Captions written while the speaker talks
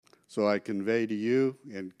So I convey to you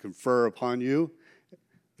and confer upon you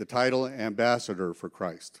the title Ambassador for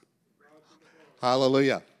Christ.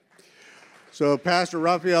 Hallelujah. So Pastor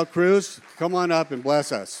Rafael Cruz, come on up and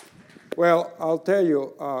bless us. Well, I'll tell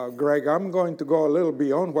you, Greg, I'm going to go a little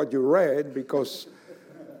beyond what you read, because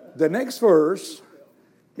the next verse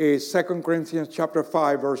is 2 Corinthians chapter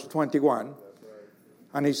 5, verse 21.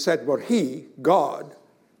 And he said, but he, God,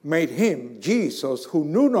 made him, Jesus, who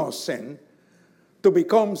knew no sin, to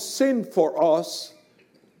become sin for us,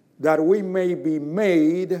 that we may be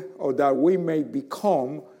made, or that we may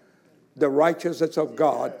become the righteousness of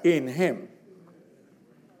God in him.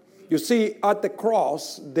 You see, at the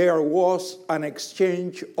cross, there was an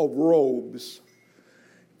exchange of robes.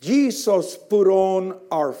 Jesus put on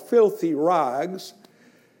our filthy rags.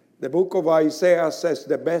 The book of Isaiah says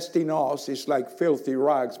the best in us is like filthy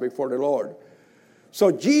rags before the Lord.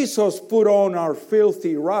 So Jesus put on our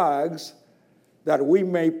filthy rags that we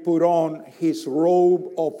may put on his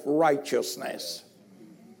robe of righteousness.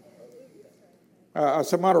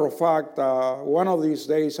 As a matter of fact, one of these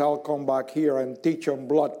days I'll come back here and teach on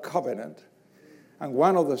blood covenant. And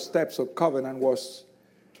one of the steps of covenant was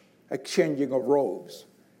exchanging of robes.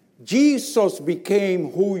 Jesus became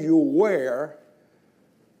who you were,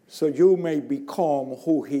 so you may become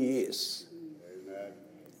who he is. Amen.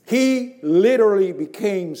 He literally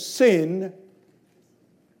became sin,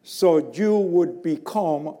 so you would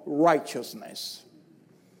become righteousness.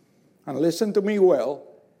 And listen to me well.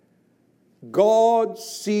 God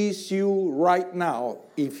sees you right now,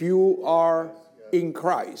 if you are in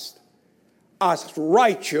Christ, as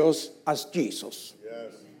righteous as Jesus.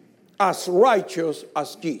 Yes. As righteous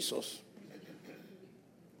as Jesus.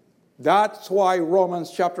 That's why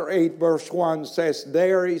Romans chapter 8 verse 1 says,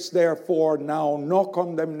 there is therefore now no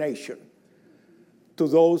condemnation to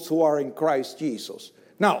those who are in Christ Jesus.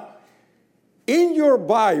 Now, in your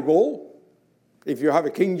Bible, if you have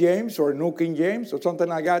a King James or a New King James or something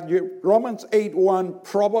like that, Romans 8:1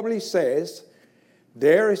 probably says,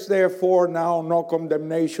 there is therefore now no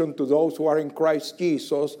condemnation to those who are in Christ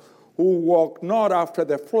Jesus, who walk not after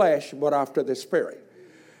the flesh, but after the Spirit.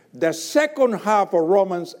 The second half of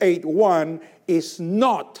Romans 8:1 is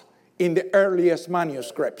not in the earliest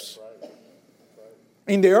manuscripts.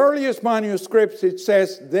 In the earliest manuscripts, it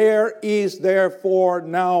says, there is therefore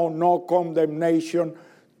now no condemnation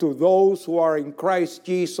to those who are in Christ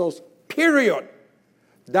Jesus, period.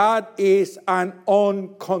 That is an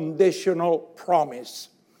unconditional promise.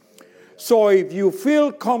 So if you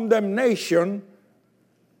feel condemnation,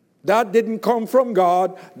 that didn't come from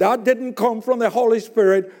God, that didn't come from the Holy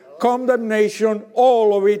Spirit. Condemnation,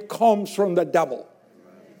 all of it comes from the devil.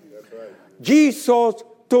 That's right. Jesus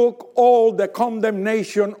took all the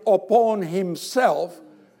condemnation upon himself,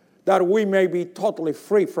 that we may be totally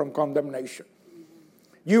free from condemnation.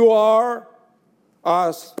 You are,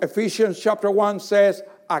 as Ephesians chapter 1 says,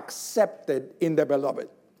 accepted in the beloved.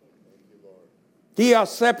 He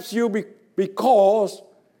accepts you because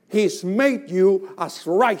he's made you as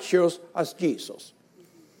righteous as Jesus.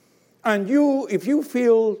 And you, if you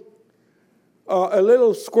feel a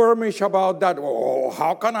little squirmish about that, oh,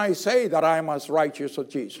 how can I say that I'm as righteous as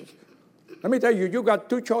Jesus? Let me tell you, you got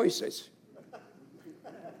two choices.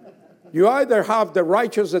 You either have the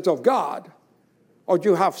righteousness of God, or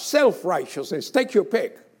you have self-righteousness. Take your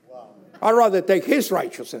pick. Wow. I'd rather take his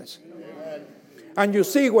righteousness. Amen. And you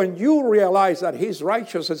see, when you realize that his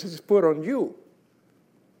righteousness is put on you,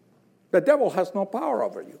 the devil has no power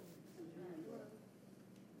over you.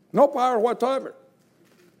 No power whatsoever.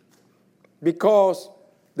 Because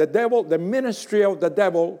the devil, the ministry of the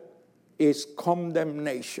devil is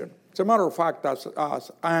condemnation. As a matter of fact,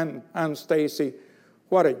 as Ann Stacy,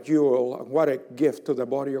 what a jewel, what a gift to the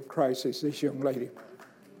body of Christ is this young lady.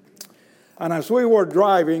 And as we were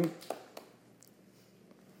driving,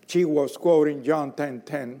 she was quoting John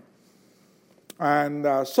 10:10.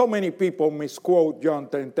 And so many people misquote John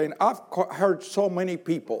 10:10. I've heard so many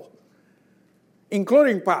people,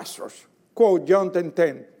 including pastors, quote John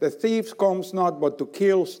 10:10. The thief comes not but to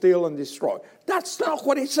kill, steal, and destroy. That's not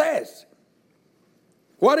what it says.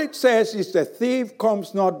 What it says is the thief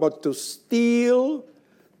comes not but to steal,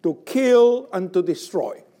 to kill, and to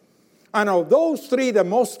destroy. And of those three, the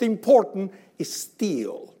most important is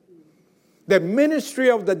steal. The ministry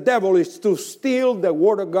of the devil is to steal the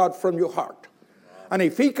word of God from your heart. And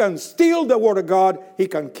if he can steal the word of God, he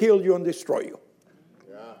can kill you and destroy you.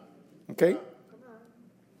 Okay?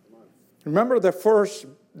 Remember the first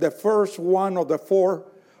one of the four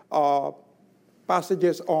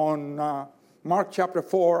passages on Mark chapter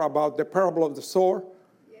 4 about the parable of the sower?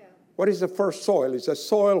 Yeah. What is the first soil? It's a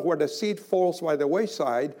soil where the seed falls by the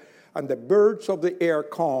wayside, and the birds of the air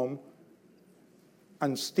come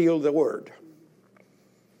and steal the word.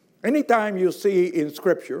 Anytime you see in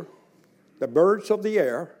Scripture the birds of the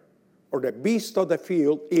air or the beasts of the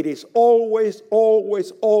field, it is always,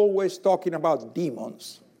 always, always talking about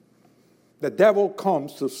demons. The devil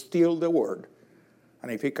comes to steal the word.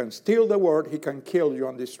 And if he can steal the word, he can kill you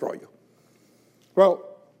and destroy you. Well,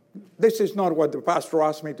 this is not what the pastor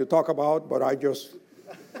asked me to talk about, but I just,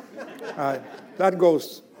 that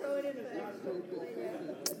goes.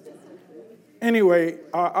 Anyway,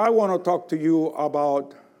 I want to talk to you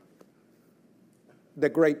about the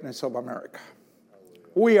greatness of America.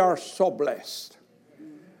 We are so blessed.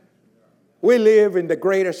 We live in the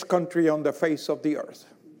greatest country on the face of the earth.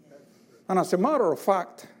 And as a matter of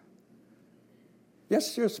fact,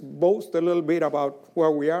 let's just boast a little bit about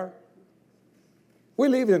where we are. We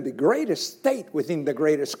live in the greatest state within the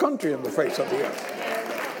greatest country on the face of the earth.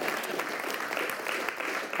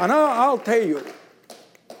 And I'll tell you,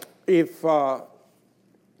 if, one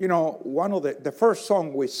of the first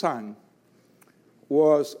song we sang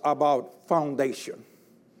was about foundation.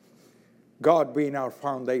 God being our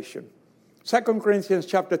foundation. 2 Corinthians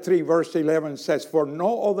chapter 3, verse 11 says, "For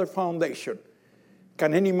no other foundation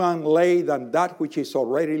can any man lay than that which is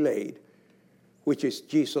already laid, which is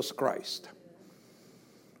Jesus Christ."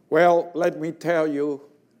 Well, let me tell you,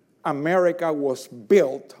 America was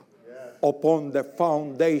built upon the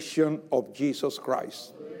foundation of Jesus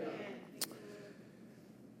Christ.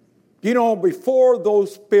 You know, before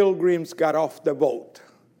those pilgrims got off the boat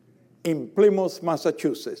in Plymouth,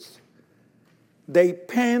 Massachusetts, they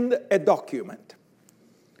penned a document.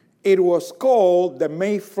 It was called the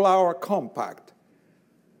Mayflower Compact.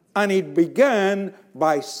 And it began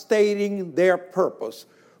by stating their purpose: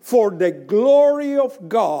 for the glory of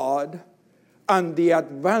God and the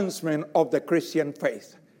advancement of the Christian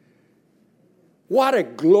faith. What a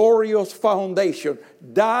glorious foundation.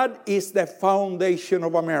 That is the foundation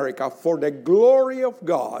of America, for the glory of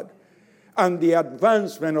God and the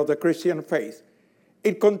advancement of the Christian faith.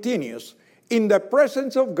 It continues, "In the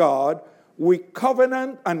presence of God, we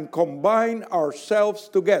covenant and combine ourselves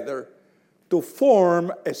together to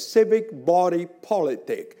form a civic body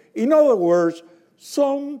politic." In other words,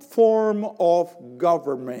 some form of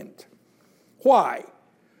government. Why?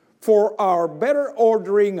 For our better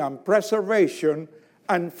ordering and preservation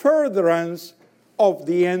and furtherance of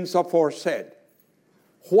the ends aforesaid.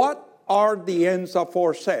 What are the ends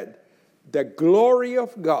aforesaid? The glory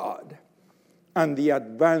of God and the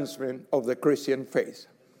advancement of the Christian faith.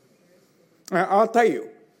 Now, I'll tell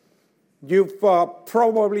you, you've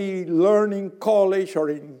probably learned in college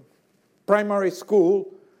or in primary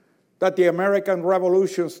school that the American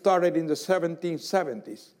Revolution started in the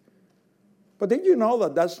 1770s. But did you know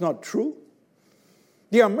that that's not true?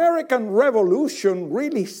 The American Revolution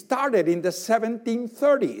really started in the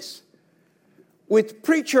 1730s with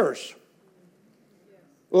preachers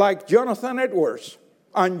like Jonathan Edwards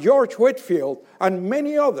and George Whitefield and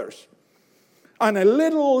many others. And a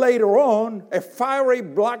little later on, a fiery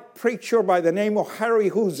black preacher by the name of Harry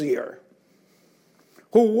Hoosier,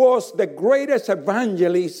 who was the greatest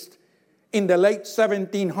evangelist in the late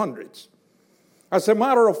 1700s. As a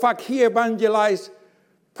matter of fact, he evangelized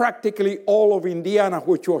practically all of Indiana,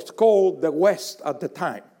 which was called the West at the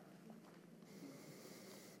time.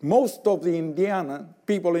 Most of the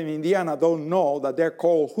people in Indiana don't know that they're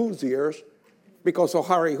called Hoosiers because of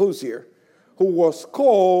Harry Hoosier, who was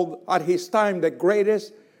called at his time the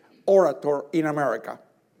greatest orator in America.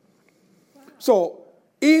 So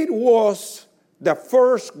it was the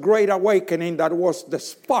first great awakening that was the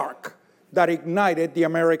spark that ignited the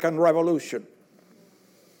American Revolution.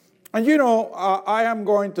 And you know, I am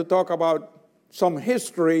going to talk about some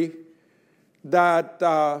history that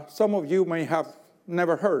some of you may have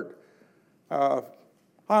never heard.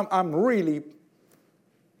 I'm really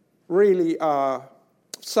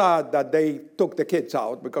sad that they took the kids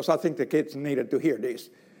out, because I think the kids needed to hear this.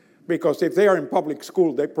 Because if they are in public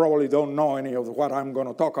school, they probably don't know any of what I'm going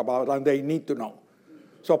to talk about, and they need to know.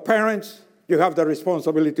 So parents, you have the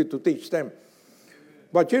responsibility to teach them.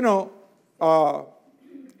 But you know,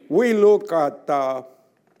 we look at the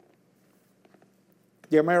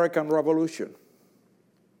American Revolution,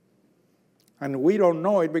 and we don't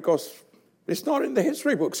know it because it's not in the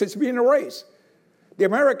history books. It's been erased. The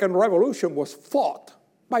American Revolution was fought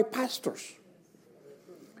by pastors.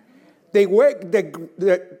 That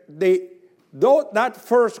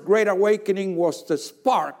first great awakening was the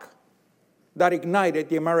spark that ignited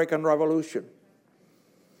the American Revolution.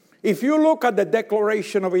 If you look at the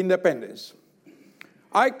Declaration of Independence,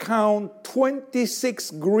 I count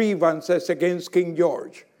 26 grievances against King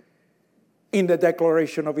George. in the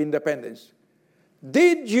Declaration of Independence.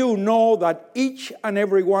 Did you know that each and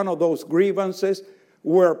every one of those grievances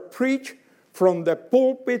were preached from the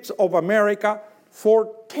pulpits of America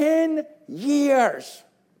for 10 years?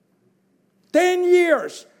 10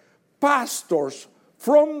 years. Pastors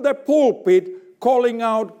from the pulpit calling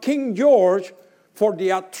out King George for the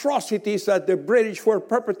atrocities that the British were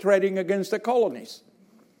perpetrating against the colonies.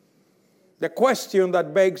 The question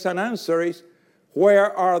that begs an answer is,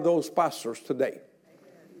 where are those pastors today?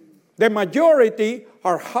 The majority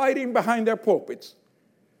are hiding behind their pulpits,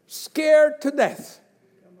 scared to death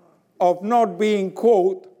of not being,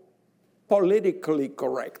 quote, politically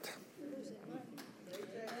correct.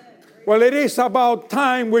 Well, it is about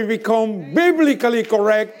time we become biblically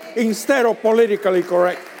correct instead of politically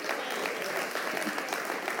correct.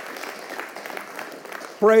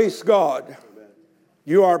 Praise God.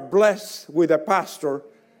 You are blessed with a pastor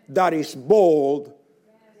that is bold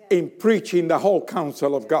in preaching the whole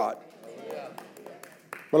counsel of God.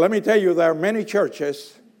 But let me tell you, there are many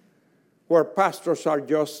churches where pastors are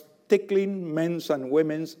just tickling men's and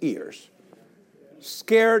women's ears,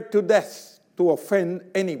 scared to death to offend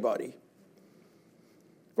anybody.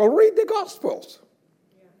 Well, read the Gospels.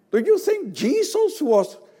 Do you think Jesus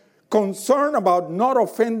was concerned about not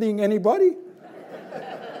offending anybody?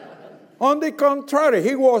 On the contrary,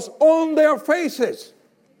 he was on their faces.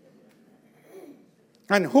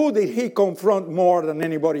 And who did he confront more than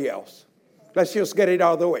anybody else? Let's just get it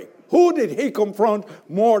out of the way. Who did he confront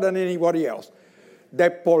more than anybody else?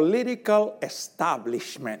 The political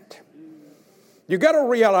establishment. You got to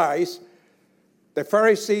realize the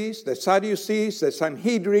Pharisees, the Sadducees, the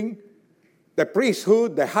Sanhedrin, the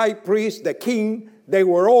priesthood, the high priest, the king, they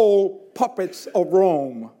were all puppets of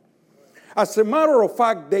Rome. As a matter of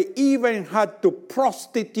fact, they even had to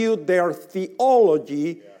prostitute their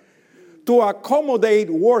theology to accommodate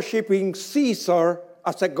worshiping Caesar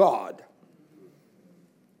as a god.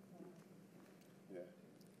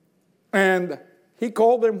 And he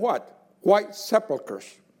called them what? White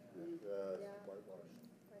sepulchres.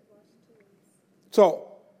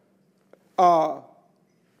 So,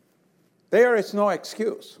 there is no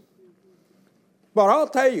excuse. But I'll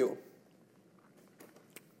tell you,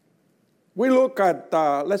 we look at,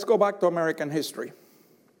 let's go back to American history.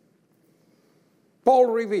 Paul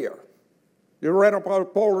Revere. You read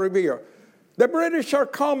about Paul Revere. The British are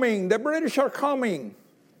coming. The British are coming.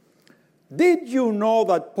 Did you know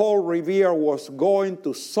that Paul Revere was going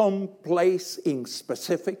to some place in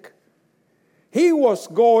specific? He was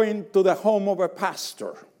going to the home of a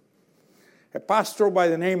pastor by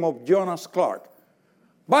the name of Jonas Clark.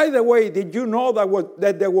 By the way, did you know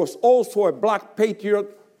that there was also a black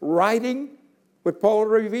patriot riding with Paul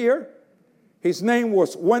Revere? His name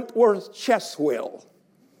was Wentworth Cheswill,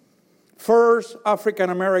 first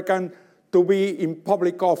African-American to be in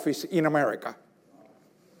public office in America.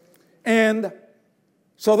 And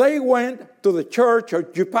so they went to the church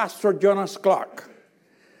of Pastor Jonas Clark.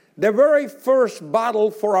 The very first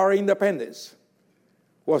battle for our independence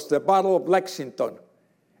was the Battle of Lexington.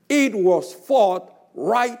 It was fought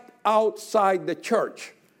right outside the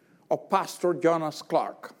church of Pastor Jonas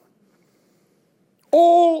Clark.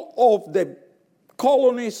 All of the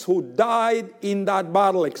colonists who died in that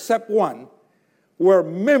battle, except one, were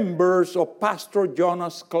members of Pastor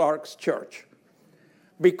Jonas Clark's church,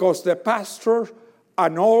 because the pastor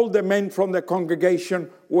and all the men from the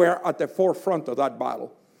congregation were at the forefront of that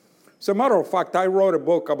battle. As a matter of fact, I wrote a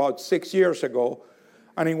book about 6 years ago,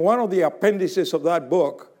 and in one of the appendices of that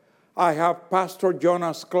book, I have Pastor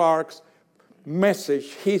Jonas Clark's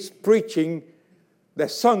message. He's preaching the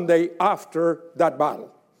Sunday after that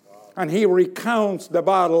battle. Wow. And he recounts the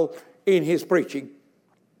battle in his preaching.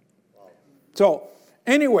 Wow. So,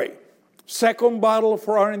 anyway, second battle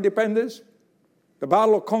for our independence, the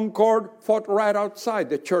Battle of Concord, fought right outside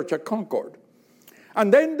the church at Concord.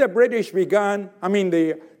 And then the British began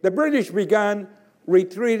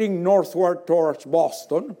retreating northward towards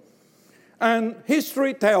Boston. And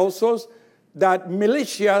history tells us that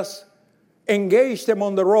militias engaged them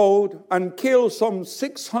on the road and killed some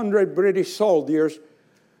 600 British soldiers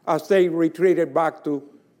as they retreated back to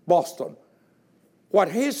Boston. What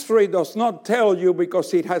history does not tell you,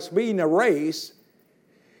 because it has been erased,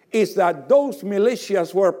 is that those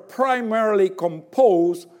militias were primarily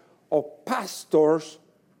composed of pastors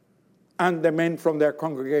and the men from their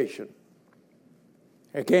congregation.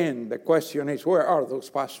 Again, the question is, where are those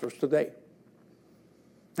pastors today?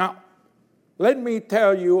 Now, let me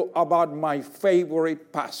tell you about my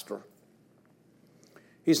favorite pastor.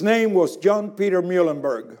 His name was John Peter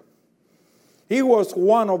Muhlenberg. He was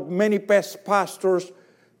one of many past pastors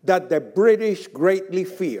that the British greatly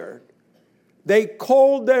feared. They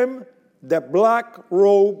called them the Black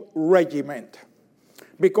Robe Regiment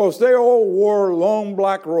because they all wore long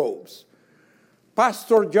black robes.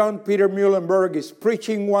 Pastor John Peter Muhlenberg is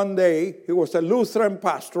preaching one day. He was a Lutheran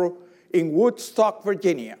pastor in Woodstock,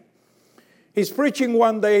 Virginia. He's preaching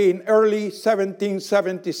one day in early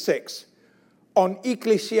 1776 on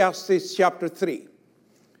Ecclesiastes chapter 3.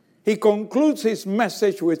 He concludes his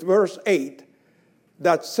message with verse 8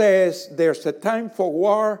 that says there's a time for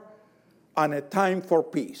war and a time for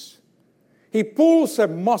peace. He pulls a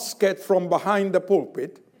musket from behind the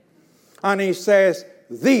pulpit and he says,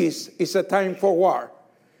 this is a time for war.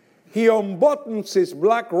 He unbuttons his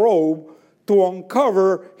black robe to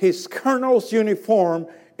uncover his colonel's uniform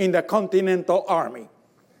in the Continental Army.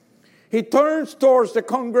 He turns towards the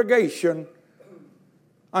congregation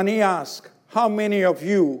and he asks, how many of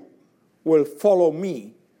you will follow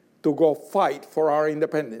me to go fight for our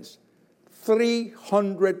independence?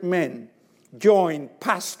 300 men joined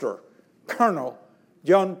Pastor Colonel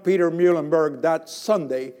John Peter Muhlenberg that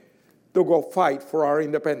Sunday to go fight for our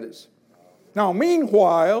independence. Now,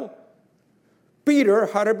 meanwhile, Peter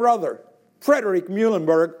had a brother, Frederick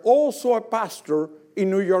Muhlenberg, also a pastor in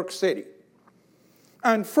New York City.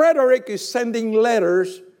 And Frederick is sending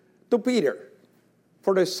letters to Peter.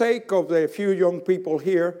 For the sake of the few young people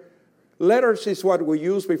here, letters is what we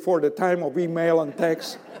used before the time of email and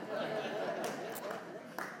text.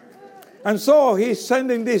 And so he's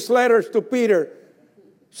sending these letters to Peter.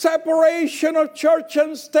 Separation of church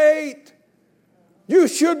and state. You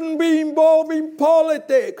shouldn't be involved in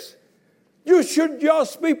politics. You should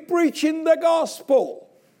just be preaching the gospel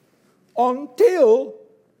until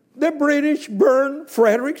the British burned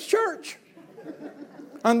Frederick's church.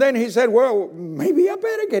 And then he said, well, maybe I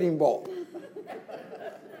better get involved.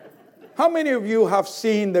 How many of you have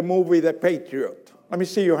seen the movie The Patriot? Let me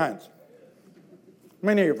see your hands.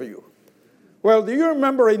 Many of you. Well, do you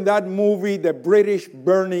remember in that movie the British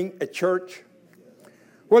burning a church?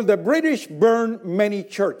 Well, the British burned many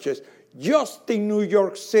churches. Just in New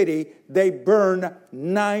York City, they burned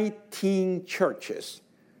 19 churches.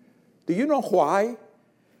 Do you know why?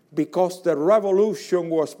 Because the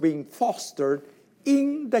revolution was being fostered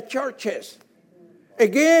in the churches.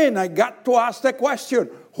 Again, I got to ask the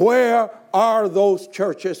question, where are those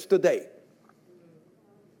churches today?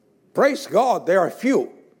 Praise God, there are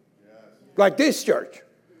few. Like this church.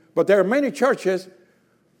 But there are many churches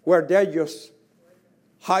where they're just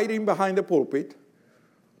hiding behind the pulpit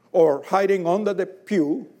or hiding under the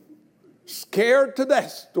pew, scared to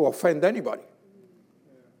death to offend anybody,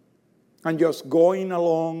 and just going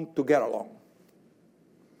along to get along.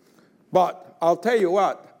 But I'll tell you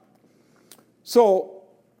what. So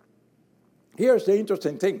here's the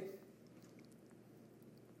interesting thing.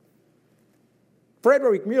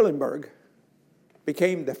 Frederick Muhlenberg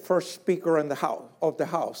became the first speaker in of the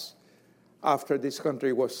House after this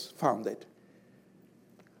country was founded.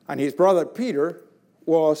 And his brother Peter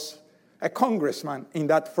was a congressman in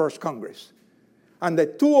that first Congress. And the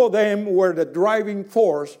two of them were the driving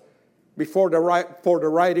force for the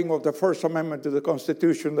writing of the First Amendment to the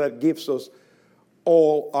Constitution that gives us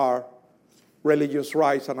all our religious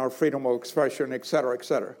rights and our freedom of expression, etc.,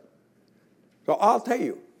 etc. So I'll tell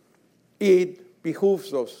you, it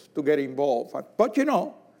behooves us to get involved. But you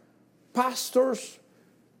know, pastors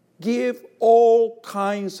give all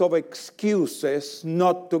kinds of excuses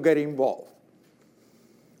not to get involved.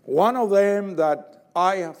 One of them that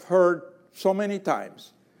I have heard so many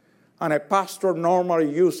times, and a pastor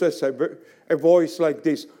normally uses a voice like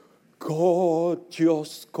this, God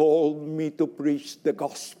just called me to preach the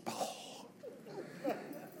gospel.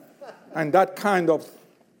 And that kind of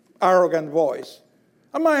arrogant voice.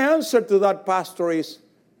 And my answer to that pastor is,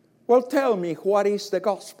 well, tell me, what is the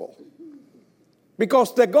gospel?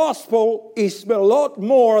 Because the gospel is a lot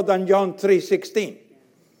more than John 3:16.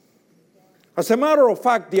 As a matter of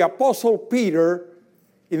fact, the Apostle Peter,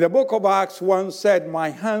 in the book of Acts, once said, my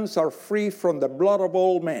hands are free from the blood of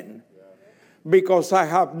all men, because I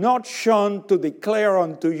have not shunned to declare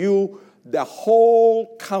unto you the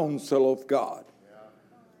whole counsel of God.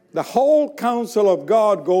 The whole counsel of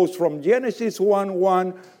God goes from Genesis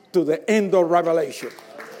 1:1 to the end of Revelation.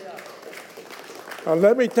 And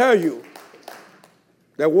let me tell you,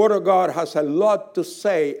 the Word of God has a lot to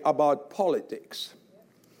say about politics.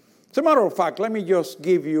 As a matter of fact, let me just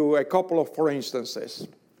give you a couple of for instances.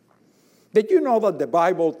 Did you know that the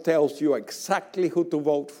Bible tells you exactly who to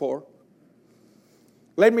vote for?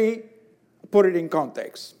 Let me put it in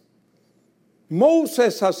context.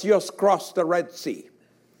 Moses has just crossed the Red Sea.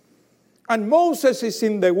 And Moses is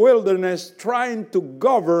in the wilderness trying to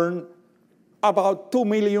govern about 2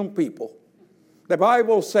 million people. The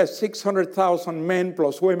Bible says 600,000 men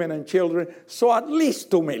plus women and children, so at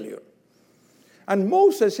least 2 million. And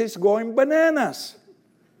Moses is going bananas.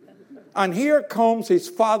 And here comes his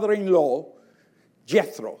father-in-law,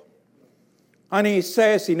 Jethro. And he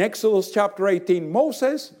says in Exodus chapter 18,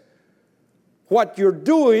 Moses, what you're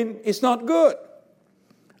doing is not good.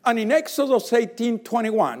 And in Exodus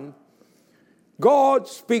 18:21, God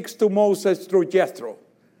speaks to Moses through Jethro.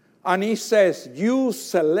 And he says, you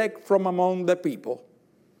select from among the people.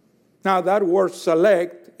 Now that word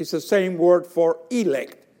select is the same word for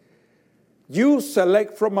elect. You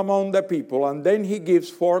select from among the people. And then he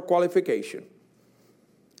gives 4 qualifications.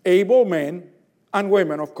 Able men and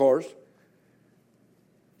women, of course,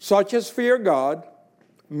 such as fear God,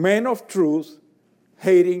 men of truth,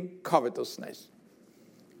 hating covetousness.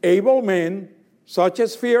 Able men, such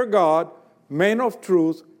as fear God, men of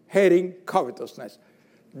truth, hating covetousness.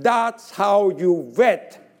 That's how you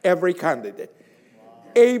vet every candidate.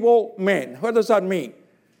 Wow. Able men. What does that mean?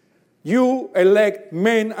 You elect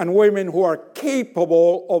men and women who are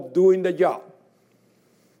capable of doing the job.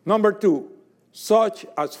 Number 2, such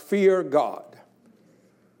as fear God.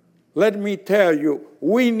 Let me tell you,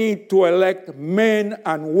 we need to elect men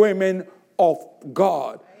and women of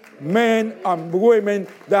God. Men and women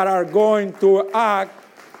that are going to act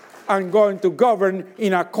and going to govern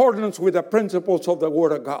in accordance with the principles of the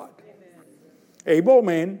Word of God. Amen. Able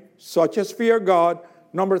men, such as fear God.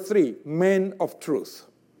 Number 3, men of truth.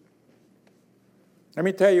 Let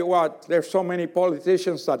me tell you what, there's so many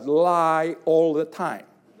politicians that lie all the time.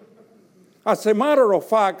 As a matter of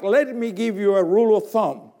fact, let me give you a rule of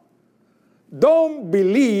thumb. Don't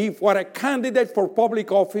believe what a candidate for public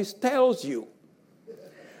office tells you,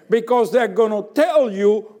 because they're going to tell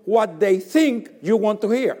you what they think you want to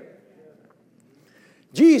hear.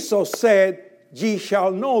 Jesus said, ye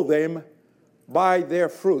shall know them by their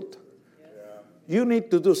fruit. You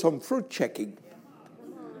need to do some fruit checking.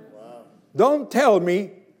 Don't tell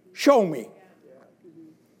me, show me.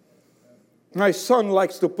 My son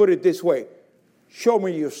likes to put it this way, show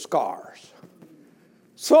me your scars.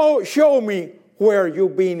 So show me where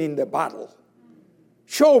you've been in the battle.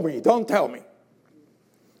 Show me, don't tell me.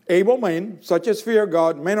 Able men, such as fear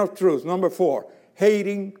God, men of truth. Number 4,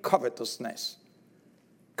 hating covetousness.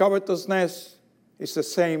 Covetousness is the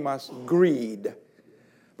same as greed.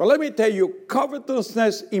 But let me tell you,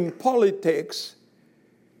 covetousness in politics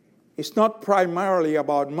is not primarily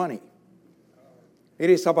about money. It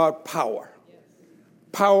is about power.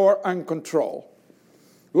 Power and control.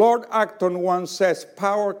 Lord Acton once says,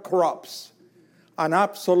 power corrupts, and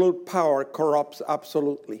absolute power corrupts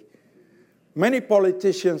absolutely. Many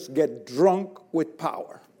politicians get drunk with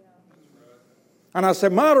power. And as a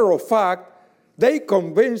matter of fact, they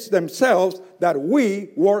convince themselves that we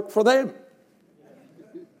work for them.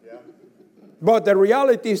 But the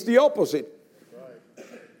reality is the opposite.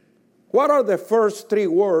 What are the first 3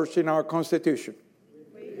 words in our Constitution?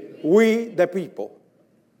 We the people.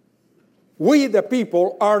 We the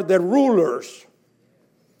people are the rulers.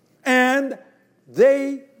 And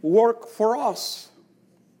they work for us.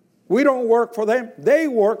 We don't work for them. They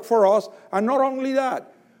work for us. And not only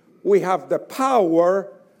that, we have the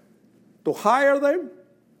power to hire them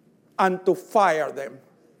and to fire them.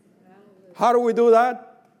 How do we do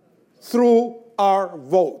that? Through our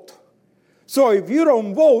vote. So if you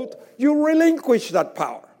don't vote, you relinquish that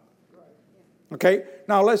power. Okay?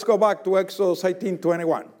 Now let's go back to Exodus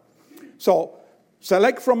 18:21. So,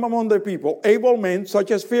 select from among the people able men,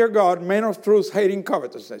 such as fear God, men of truth, hating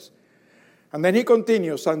covetousness. And then he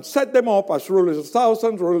continues, and set them up as rulers of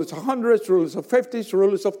thousands, rulers of hundreds, rulers of 50s,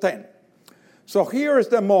 rulers of 10. So here is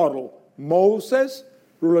the model. Moses,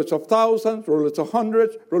 rulers of thousands, rulers of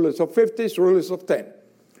hundreds, rulers of 50s, rulers of 10.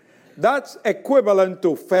 That's equivalent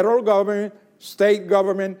to federal government, state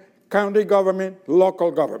government, county government,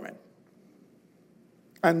 local government.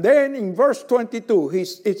 And then in verse 22,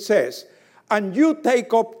 it says, and you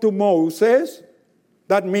take up to Moses,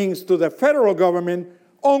 that means to the federal government,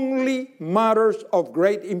 only matters of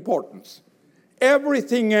great importance.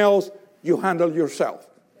 Everything else you handle yourself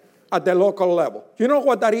at the local level. You know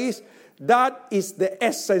what that is? That is the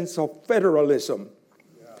essence of federalism.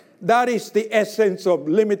 That is the essence of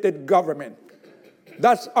limited government.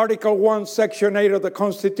 That's Article 1, Section 8 of the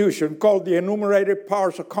Constitution, called the Enumerated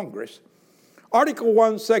Powers of Congress. Article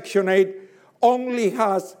 1, Section 8 only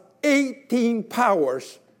has 18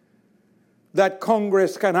 powers that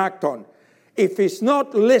Congress can act on. If it's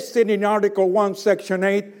not listed in Article 1, Section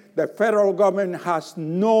 8, the federal government has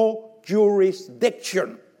no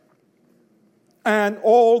jurisdiction. And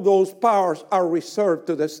all those powers are reserved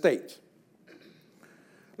to the states.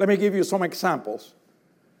 Let me give you some examples.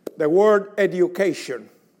 The word education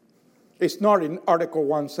is not in Article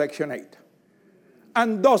 1, Section 8.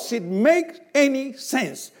 And does it make any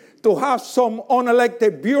sense to have some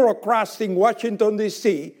unelected bureaucrats in Washington,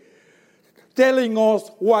 D.C. telling us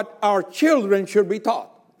what our children should be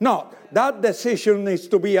taught? No, that decision needs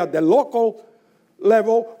to be at the local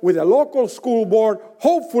level with a local school board,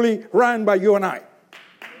 hopefully run by you and I.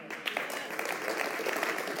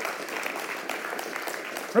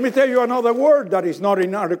 Let me tell you another word that is not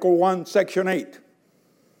in Article 1, Section 8.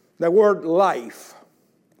 The word life.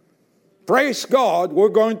 Praise God, we're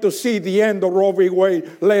going to see the end of Roe v. Wade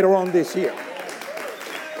later on this year.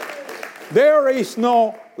 There is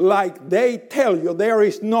no, like they tell you, there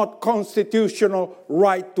is not constitutional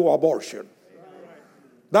right to abortion.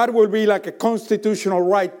 That will be like a constitutional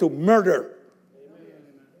right to murder.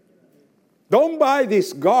 Don't buy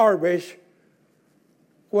this garbage.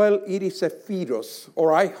 Well, it is a fetus.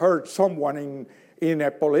 Or I heard someone in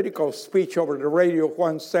a political speech over the radio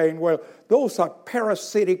once saying, well, those are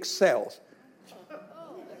parasitic cells.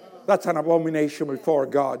 That's an abomination before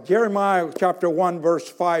God. Jeremiah chapter 1 verse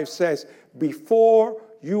 5 says, before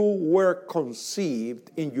you were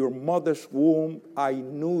conceived in your mother's womb, I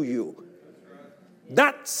knew you.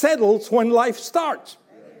 That settles when life starts.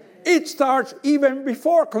 It starts even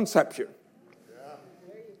before conception.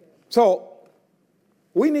 So,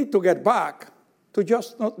 we need to get back to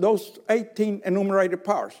just those 18 enumerated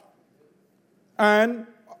powers. And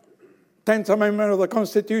 10th Amendment of the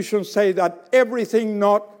Constitution say that everything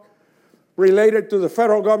not related to the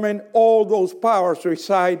federal government, all those powers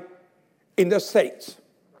reside in the states.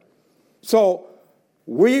 So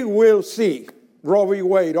we will see Roe v.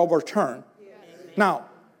 Wade overturned. Yes. Now,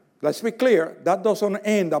 let's be clear, that doesn't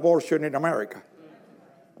end abortion in America.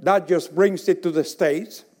 That just brings it to the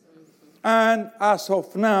states. And as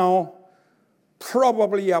of now,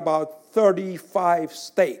 probably about 35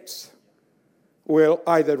 states will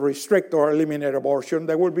either restrict or eliminate abortion.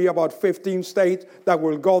 There will be about 15 states that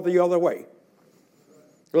will go the other way.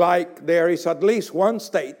 Like there is at least one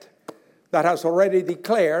state that has already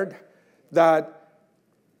declared that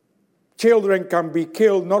children can be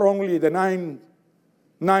killed not only the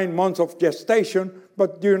nine months of gestation,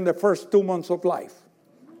 but during the first 2 months of life.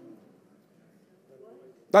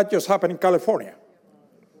 That just happened in California.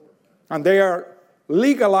 And they are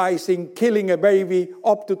legalizing killing a baby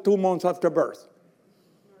up to 2 months after birth.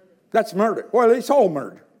 That's murder. Well, it's all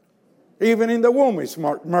murder. Even in the womb it's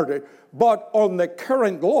murder. But on the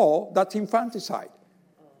current law, that's infanticide.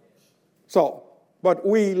 So, but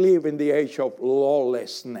we live in the age of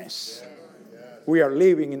lawlessness. We are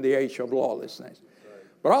living in the age of lawlessness.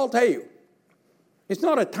 But I'll tell you, it's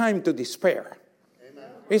not a time to despair.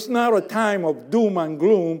 It's not a time of doom and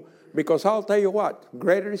gloom, because I'll tell you what,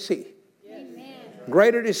 greater is He. Amen.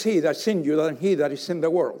 Greater is He that's in you than he that is in the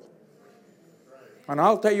world. And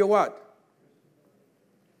I'll tell you what,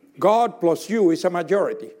 God plus you is a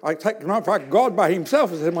majority. As a matter of fact, God by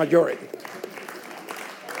Himself is a majority.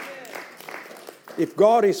 If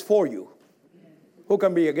God is for you, who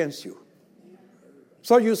can be against you?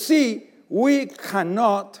 So you see, we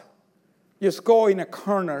cannot just go in a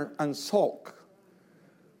corner and sulk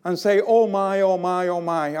and say, oh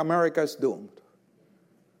my, America is doomed.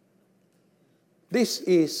 This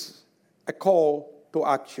is a call to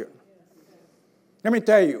action. Let me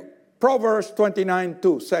tell you, Proverbs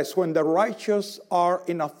 29:2 says, when the righteous are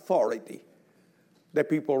in authority, the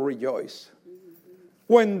people rejoice.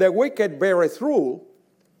 When the wicked beareth rule,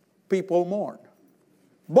 people mourn.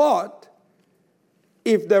 But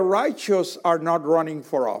if the righteous are not running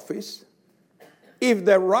for office, if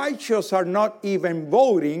the righteous are not even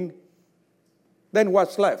voting, then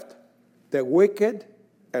what's left? The wicked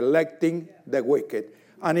electing the wicked.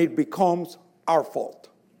 And it becomes our fault.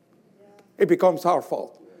 It becomes our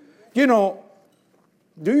fault. You know,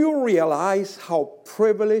 do you realize how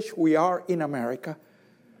privileged we are in America?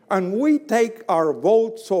 And we take our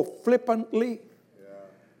vote so flippantly. Yeah.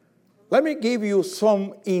 Let me give you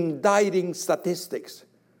some indicting statistics.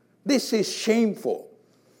 This is shameful.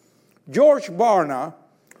 George Barna,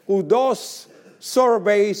 who does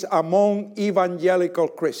surveys among evangelical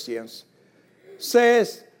Christians,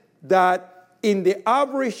 says that in the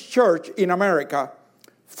average church in America,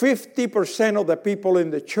 50% of the people in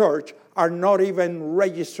the church are not even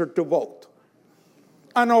registered to vote.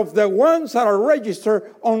 And of the ones that are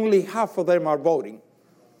registered, only half of them are voting.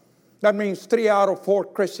 That means 3 out of 4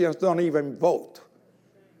 Christians don't even vote.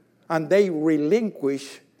 And they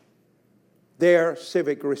relinquish their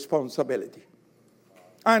civic responsibility.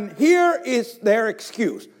 And here is their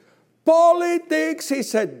excuse. Politics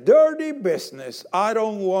is a dirty business. I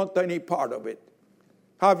don't want any part of it.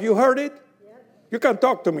 Have you heard it? You can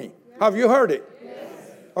talk to me. Have you heard it?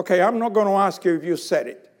 Yes. Okay, I'm not going to ask you if you said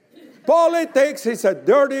it. Politics is a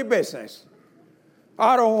dirty business.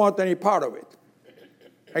 I don't want any part of it.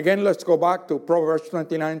 Again, let's go back to Proverbs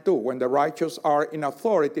 29:2. When the righteous are in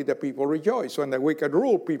authority, the people rejoice. When the wicked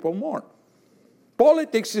rule, people mourn.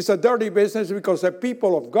 Politics is a dirty business because the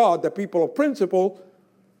people of God, the people of principle,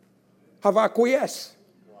 have acquiesced,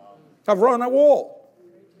 have run a wall.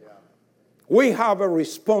 We have a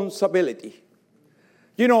responsibility.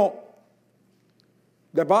 You know,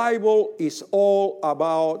 the Bible is all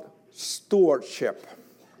about stewardship.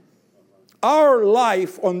 Our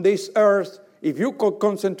life on this earth, if you could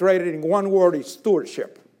concentrate it in one word, is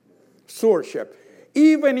stewardship. Stewardship.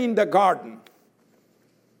 Even in the garden,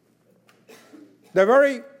 the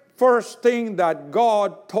very first thing that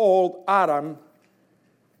God told Adam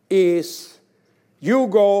is, you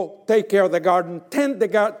go take care of the garden, tend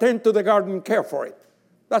to the garden, care for it.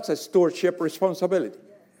 That's a stewardship responsibility.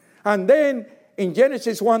 And then in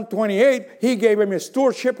Genesis 1:28, he gave him a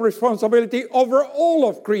stewardship responsibility over all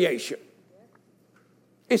of creation.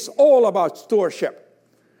 It's all about stewardship.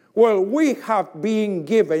 Well, we have been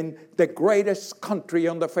given the greatest country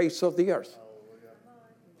on the face of the earth.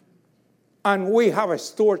 And we have a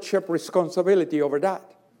stewardship responsibility over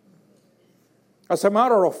that. As a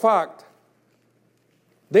matter of fact,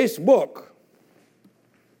 this book,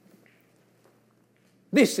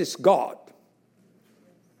 this is God.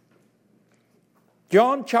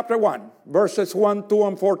 John chapter 1, verses 1, 2,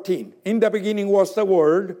 and 14. In the beginning was the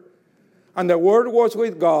Word, and the Word was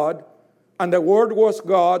with God, and the Word was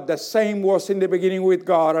God. The same was in the beginning with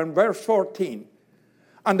God. And verse 14.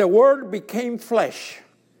 And the Word became flesh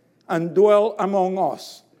and dwelt among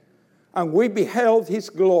us. And we beheld his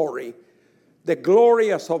glory, the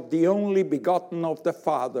glory as of the only begotten of the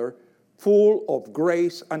Father, full of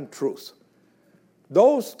grace and truth.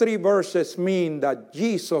 Those three verses mean that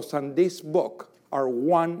Jesus and this book are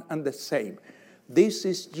one and the same. This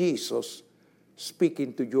is Jesus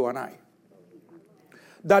speaking to you and I.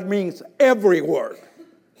 That means every word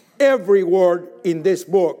in this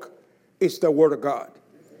book is the Word of God.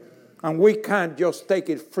 And we can't just take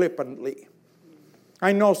it flippantly.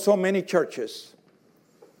 I know so many churches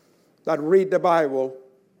that read the Bible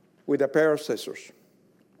with a pair of scissors.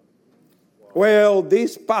 Well,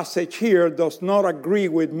 this passage here does not agree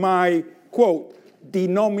with my, quote,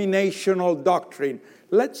 denominational doctrine.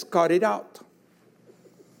 Let's cut it out.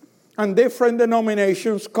 And different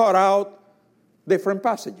denominations cut out different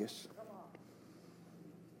passages.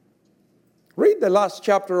 Read the last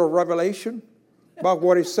chapter of Revelation about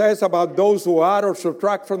what it says about those who add or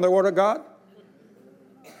subtract from the Word of God.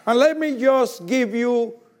 And let me just give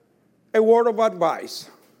you a word of advice.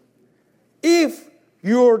 If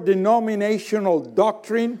your denominational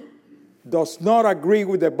doctrine does not agree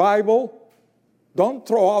with the Bible, don't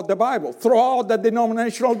throw out the Bible. Throw out the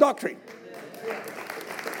denominational doctrine.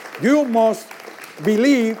 You must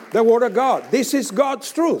believe the Word of God. This is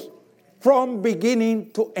God's truth from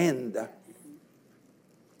beginning to end.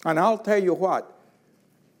 And I'll tell you what,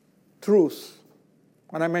 truth,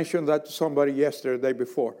 and I mentioned that to somebody yesterday, the day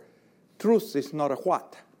before, truth is not a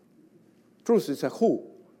what. Truth is a who.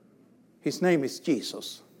 His name is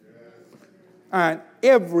Jesus. And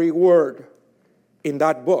every word in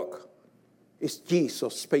that book is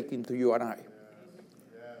Jesus speaking to you and I.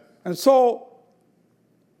 And so,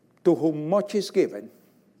 to whom much is given,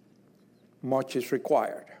 much is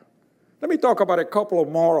required. Let me talk about a couple of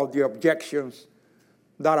more of the objections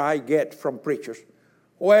that I get from preachers.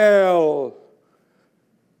 Well,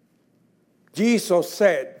 Jesus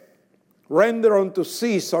said, render unto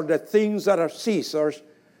Caesar the things that are Caesar's,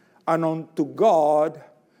 and unto God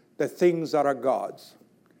the things that are God's.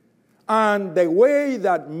 And the way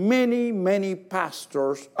that many, many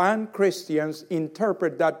pastors and Christians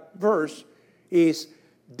interpret that verse is,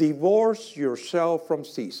 divorce yourself from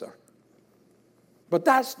Caesar. But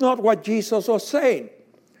that's not what Jesus was saying.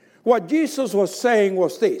 What Jesus was saying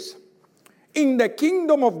was this. In the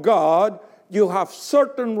kingdom of God, you have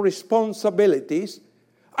certain responsibilities,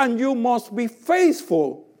 and you must be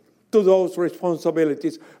faithful to those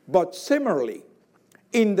responsibilities. But similarly,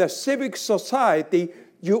 in the civic society,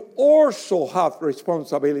 you also have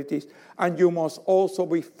responsibilities, and you must also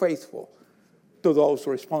be faithful to those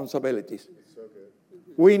responsibilities. So good.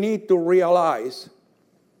 We need to realize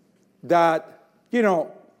that,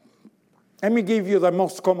 let me give you the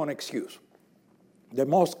most common excuse. The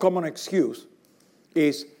most common excuse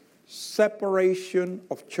is separation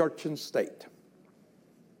of church and state.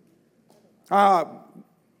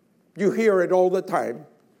 You hear it all the time.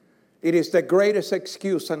 It is the greatest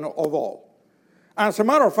excuse of all. As a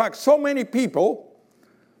matter of fact, so many people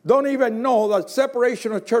don't even know that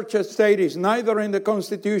separation of church and state is neither in the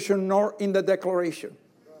Constitution nor in the Declaration.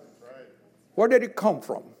 Where did it come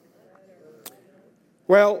from?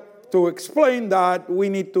 Well, to explain that, we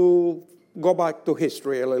need to go back to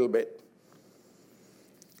history a little bit.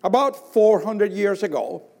 About 400 years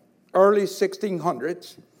ago, early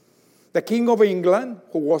 1600s, the King of England,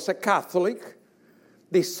 who was a Catholic,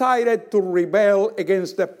 decided to rebel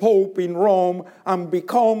against the Pope in Rome and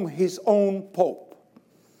become his own Pope.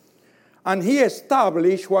 And he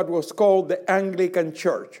established what was called the Anglican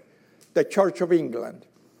Church, the Church of England.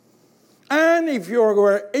 And if you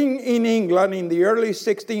were in England in the early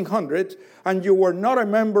 1600s and you were not a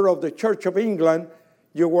member of the Church of England,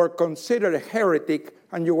 you were considered a heretic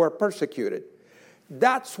and you were persecuted.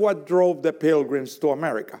 That's what drove the pilgrims to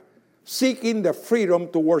America, seeking the freedom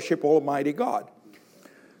to worship Almighty God.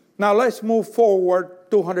 Now let's move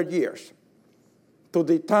forward 200 years to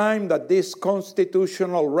the time that this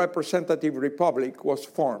constitutional representative republic was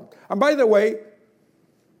formed. And by the way,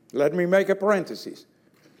 let me make a parenthesis.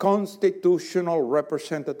 Constitutional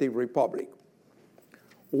representative republic.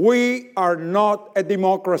 We are not a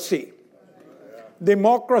democracy.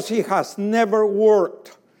 Democracy has never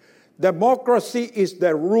worked. Democracy is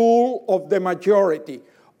the rule of the majority.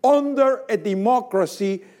 Under a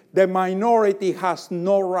democracy, the minority has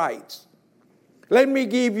no rights. Let me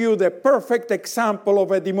give you the perfect example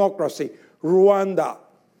of a democracy. Rwanda.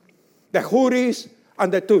 The Hutus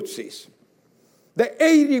and the Tutsis. The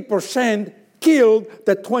 80% killed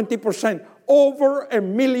the 20%. Over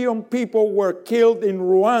 1 million people were killed in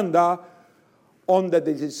Rwanda under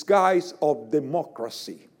the disguise of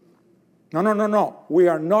democracy. No. We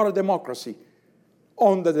are not a democracy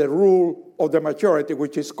under the rule of the majority,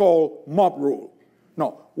 which is called mob rule.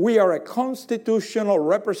 No, we are a constitutional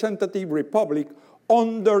representative republic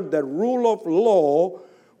under the rule of law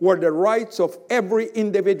where the rights of every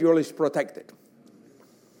individual is protected.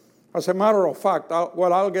 As a matter of fact,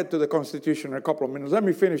 I'll get to the Constitution in a couple of minutes. Let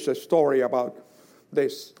me finish the story about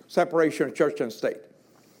this separation of church and state.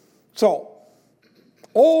 So,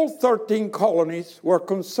 all 13 colonies were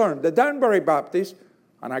concerned. The Danbury Baptists,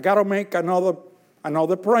 and I got to make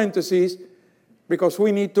another parenthesis, because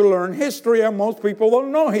we need to learn history, and most people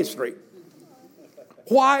don't know history.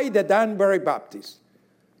 Why the Danbury Baptists?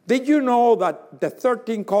 Did you know that the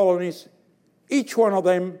 13 colonies, each one of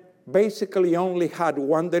them basically only had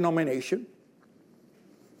one denomination?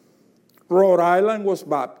 Rhode Island was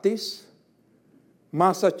Baptist.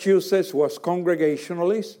 Massachusetts was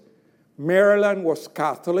Congregationalist. Maryland was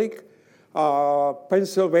Catholic.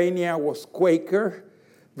 Pennsylvania was Quaker.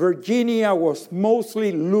 Virginia was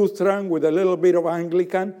mostly Lutheran with a little bit of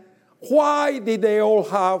Anglican. Why did they all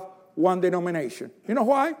have one denomination? You know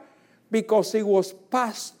why? Because it was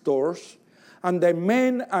pastors and the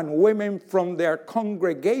men and women from their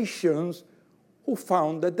congregations who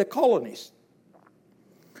founded the colonies.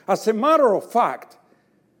 As a matter of fact,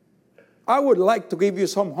 I would like to give you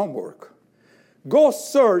some homework. Go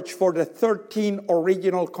search for the 13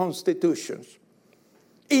 original constitutions.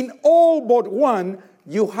 In all but one,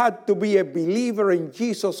 you had to be a believer in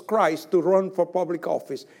Jesus Christ to run for public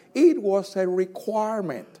office. It was a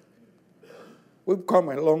requirement. We've come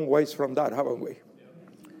a long ways from that, haven't we?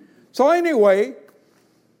 So anyway,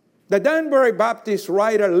 the Danbury Baptists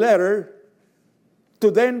write a letter to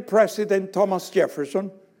then President Thomas Jefferson,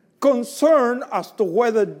 concerned as to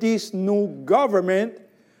whether this new government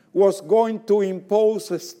was going to impose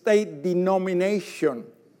a state denomination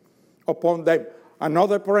upon them.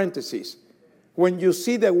 Another parenthesis. When you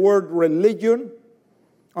see the word religion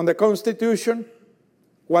on the Constitution,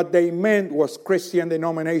 what they meant was Christian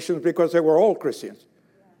denominations, because they were all Christians.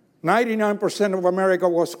 99% of America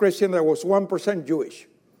was Christian. There was 1% Jewish.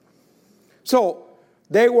 So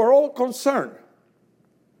they were all concerned.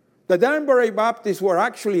 The Danbury Baptists were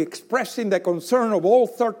actually expressing the concern of all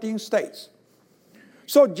 13 states.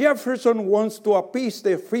 So Jefferson wants to appease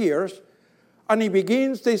their fears, and he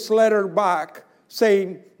begins this letter back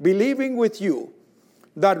saying, believing with you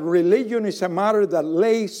that religion is a matter that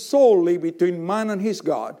lays solely between man and his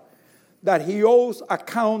God, that he owes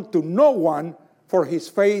account to no one for his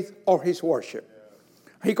faith or his worship.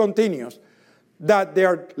 He continues, that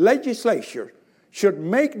their legislature should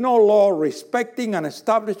make no law respecting an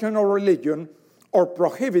establishment of religion or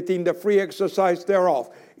prohibiting the free exercise thereof.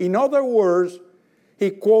 In other words, he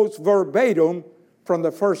quotes verbatim from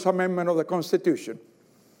the First Amendment of the Constitution.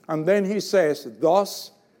 And then he says,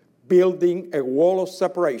 thus building a wall of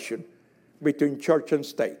separation between church and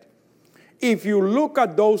state. If you look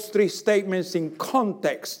at those three statements in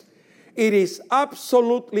context, it is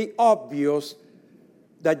absolutely obvious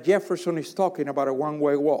that Jefferson is talking about a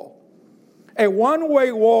one-way wall. A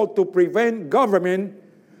one-way wall to prevent government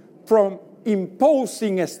from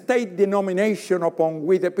imposing a state denomination upon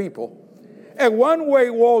we the people. A one-way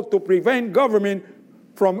wall to prevent government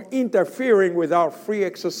from interfering with our free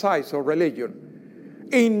exercise of religion.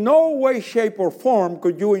 In no way, shape, or form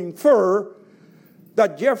could you infer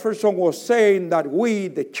that Jefferson was saying that we,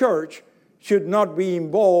 the church, should not be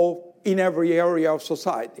involved in every area of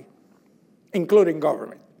society, including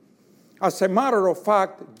government. As a matter of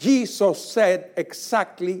fact, Jesus said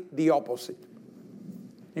exactly the opposite.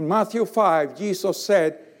 In Matthew 5, Jesus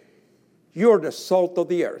said, "You're the salt of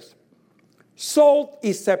the earth." Salt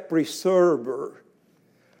is a preserver.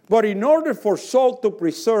 But in order for salt to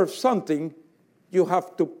preserve something, you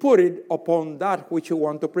have to put it upon that which you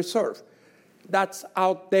want to preserve. That's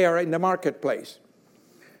out there in the marketplace.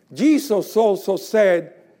 Jesus also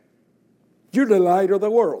said, "You're the light of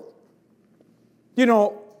the world." You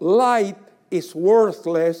know, light is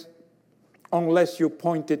worthless unless you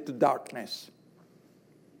point it to darkness.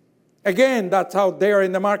 Again, that's out there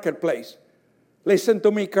in the marketplace. Listen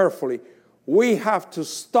to me carefully. We have to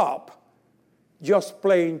stop just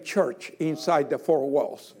playing church inside the four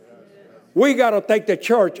walls. We got to take the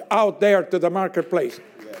church out there to the marketplace.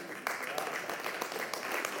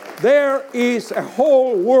 There is a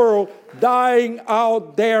whole world dying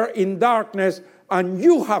out there in darkness, and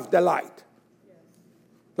you have the light.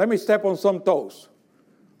 Let me step on some toes.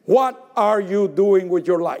 What are you doing with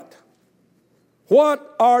your light?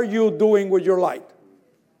 What are you doing with your light?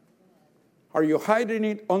 Are you hiding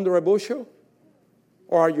it under a bushel?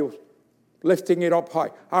 Or are you lifting it up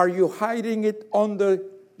high? Are you hiding it under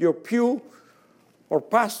your pew? Or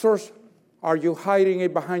pastors, are you hiding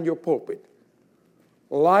it behind your pulpit?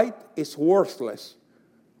 Light is worthless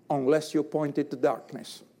unless you point it to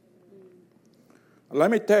darkness.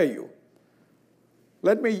 Let me tell you.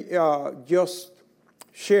 Let me just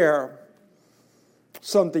share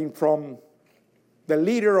something from the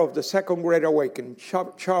leader of the Second Great Awakening,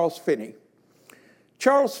 Charles Finney.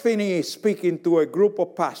 Charles Finney is speaking to a group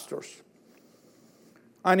of pastors.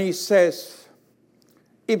 And he says,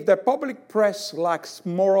 if the public press lacks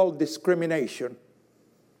moral discrimination,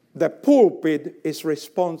 the pulpit is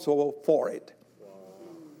responsible for it.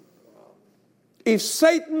 If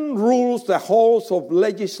Satan rules the halls of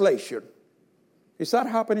legislation, is that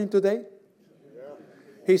happening today? Yeah.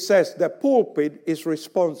 He says the pulpit is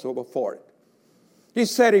responsible for it. He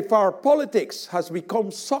said if our politics has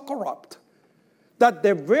become so corrupt that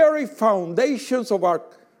the very foundations of our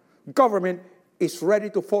government is ready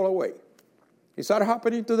to fall away. Is that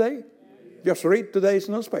happening today? Yeah. Just read today's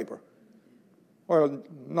newspaper. Well,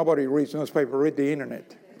 nobody reads newspaper, read the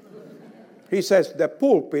internet. He says the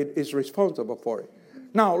pulpit is responsible for it.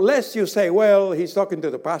 Now, lest you say, well, he's talking to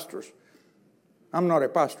the pastors. I'm not a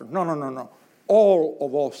pastor. No. All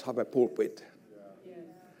of us have a pulpit. Yeah.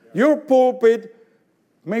 Your pulpit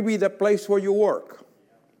may be the place where you work.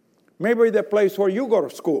 Maybe the place where you go to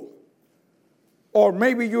school. Or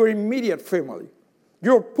maybe your immediate family.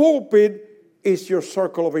 Your pulpit is your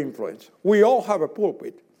circle of influence. We all have a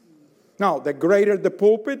pulpit. Now, the greater the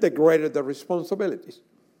pulpit, the greater the responsibilities.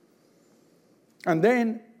 And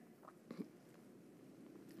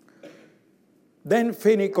then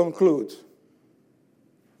Finney concludes,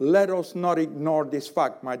 let us not ignore this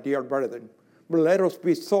fact, my dear brethren, but let us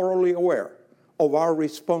be thoroughly aware of our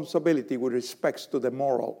responsibility with respect to the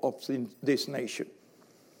moral of this nation.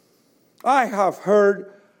 I have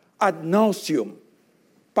heard ad nauseum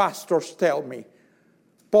pastors tell me,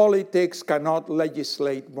 politics cannot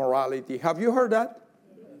legislate morality. Have you heard that?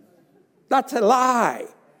 That's a lie.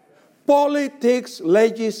 Politics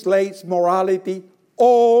legislates morality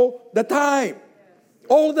all the time.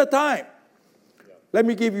 All the time. Let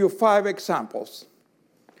me give you 5 examples.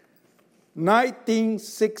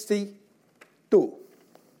 1962.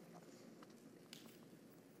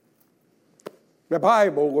 The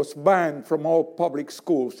Bible was banned from all public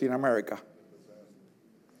schools in America.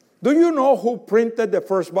 Do you know who printed the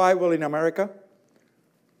first Bible in America?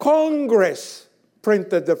 Congress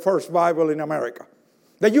printed the first Bible in America.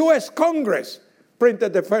 The U.S. Congress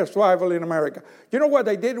printed the first Bible in America. You know what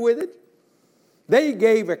they did with it? They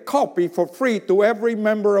gave a copy for free to every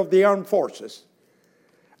member of the armed forces.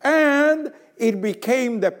 And it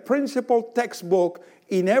became the principal textbook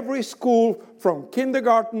in every school from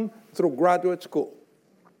kindergarten through graduate school.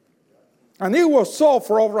 And it was so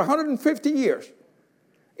for over 150 years.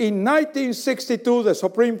 In 1962, the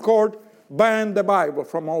Supreme Court banned the Bible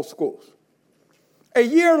from all schools. A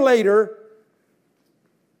year later,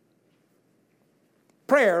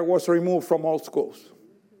 prayer was removed from all schools.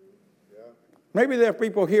 Maybe there are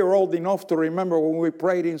people here old enough to remember when we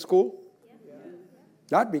prayed in school.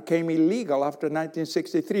 That became illegal after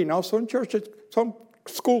 1963. Now some churches, some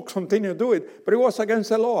schools continue to do it, but it was against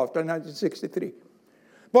the law after 1963.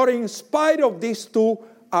 But in spite of these two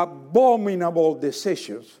abominable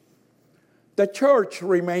decisions, the church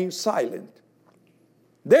remained silent.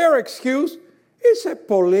 Their excuse is a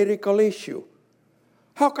political issue.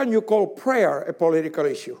 How can you call prayer a political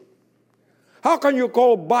issue? How can you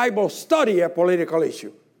call Bible study a political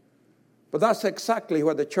issue? But that's exactly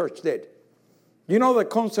what the church did. You know the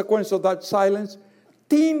consequence of that silence?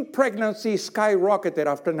 Teen pregnancy skyrocketed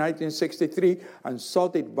after 1963, and so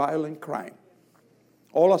did violent crime.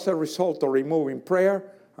 All as a result of removing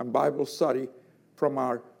prayer and Bible study from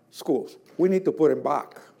our schools. We need to put it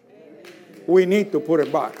back. We need to put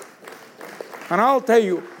it back. And I'll tell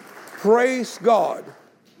you, praise God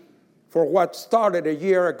for what started a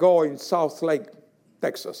year ago in South Lake,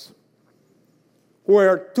 Texas,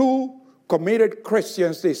 where two committed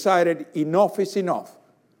Christians decided enough is enough.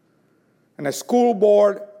 And a school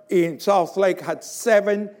board in South Lake had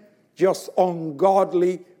 7 just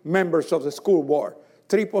ungodly members of the school board.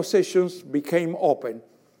 3 positions became open.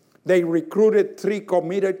 They recruited 3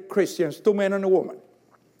 committed Christians, 2 men and a woman,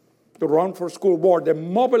 to run for school board. They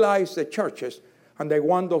mobilized the churches, and they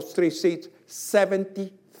won those 3 seats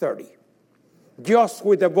 70-30, just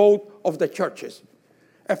with the vote of the churches.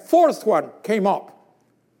 A 4th one came up.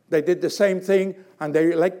 They did the same thing, and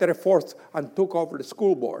they elected a 4th and took over the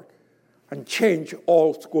school board and changed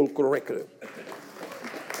all school curriculum.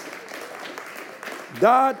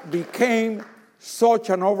 That became such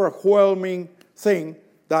an overwhelming thing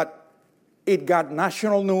that it got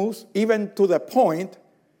national news, even to the point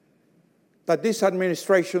that this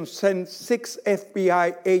administration sent 6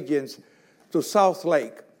 FBI agents to South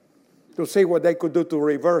Lake to see what they could do to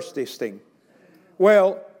reverse this thing.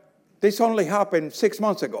 Well, this only happened 6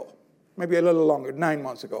 months ago, maybe a little longer, 9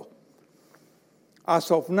 months ago.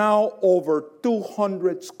 As of now, over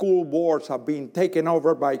 200 school boards have been taken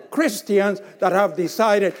over by Christians that have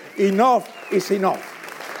decided enough is enough.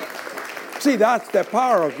 See, that's the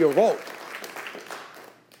power of your vote.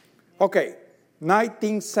 Okay,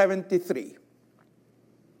 1973.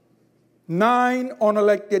 9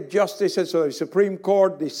 unelected justices of the Supreme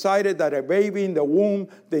Court decided that a baby in the womb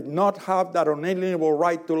did not have that unalienable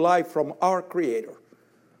right to life from our Creator.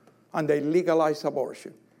 And they legalized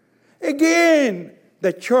abortion. Again,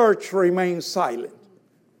 the church remains silent.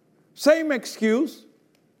 Same excuse.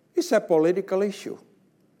 It's a political issue.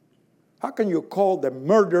 How can you call the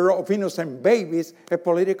murder of innocent babies a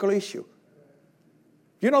political issue?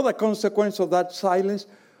 You know the consequence of that silence?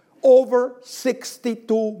 Over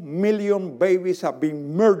 62 million babies have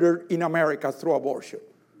been murdered in America through abortion.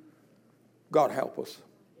 God help us.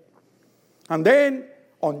 And then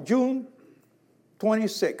on June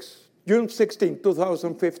 16,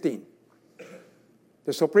 2015,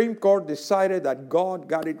 the Supreme Court decided that God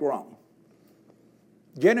got it wrong.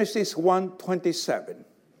 Genesis 1:27.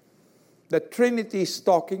 The Trinity is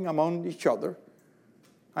talking among each other.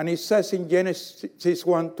 And it says in Genesis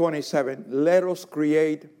 1:27, let us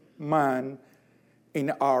create man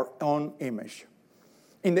in our own image.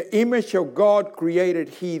 In the image of God created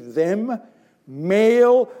he them,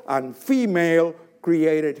 male and female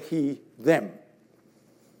created he them.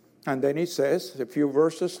 And then it says, a few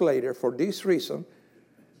verses later, for this reason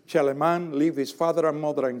shall a man leave his father and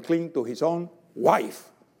mother and cling to his own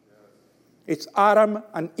wife. It's Adam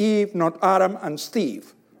and Eve, not Adam and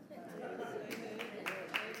Steve.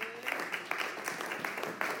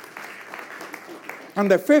 And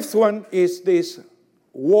the 5th one is this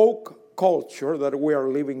woke culture that we are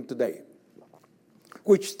living today,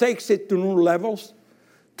 which takes it to new levels: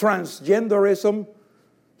 transgenderism,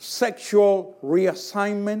 sexual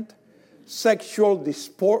reassignment, sexual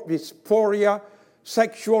dysphoria,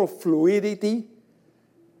 sexual fluidity.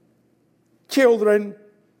 Children,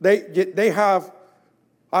 they have,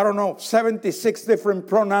 76 different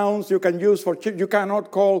pronouns you can use for children. You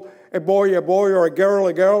cannot call a boy or a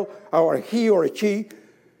girl, or a he or a she.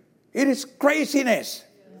 It is craziness.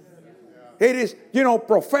 It is,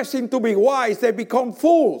 professing to be wise, they become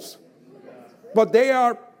fools. But they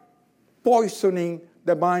are poisoning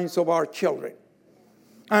the minds of our children.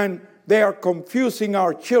 And they are confusing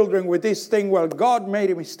our children with this thing, well, God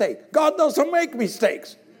made a mistake. God doesn't make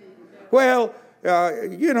mistakes. Well,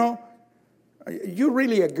 you're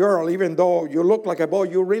really a girl, even though you look like a boy,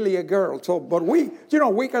 you're really a girl. So, but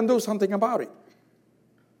we can do something about it.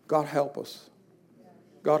 God help us.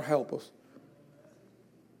 God help us.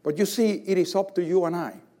 But you see, it is up to you and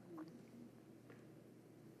I.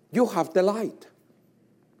 You have the light.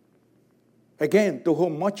 Again, to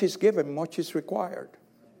whom much is given, much is required.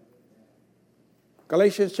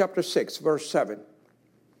 Galatians chapter 6, verse 7.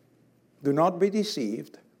 Do not be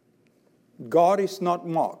deceived. God is not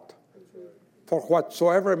mocked. For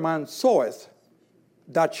whatsoever man soweth,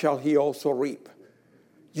 that shall he also reap.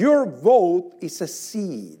 Your vote is a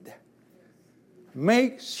seed.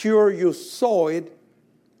 Make sure you sow it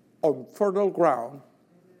on fertile ground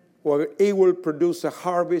where it will produce a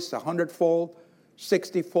harvest 100-fold,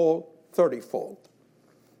 60-fold, 30-fold.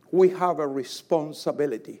 We have a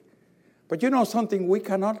responsibility. But you know something? We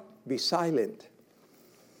cannot be silent.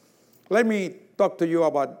 Let me talk to you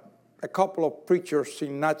about a couple of preachers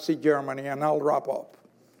in Nazi Germany, and I'll wrap up.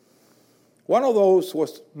 One of those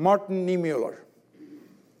was Martin Niemöller.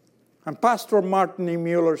 And Pastor Martin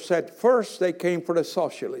Niemöller said, first they came for the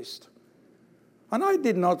socialist. And I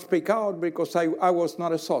did not speak out because I was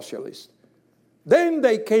not a socialist. Then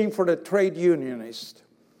they came for the trade unionist.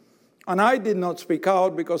 And I did not speak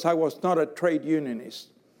out because I was not a trade unionist.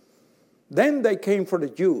 Then they came for the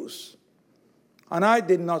Jews. And I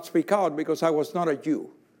did not speak out because I was not a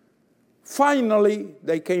Jew. Finally,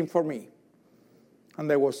 they came for me. And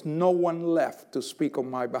there was no one left to speak on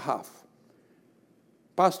my behalf.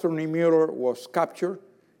 Pastor Niemöller was captured.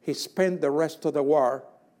 He spent the rest of the war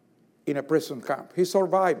in a prison camp. He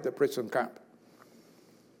survived the prison camp.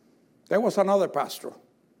 There was another pastor.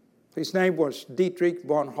 His name was Dietrich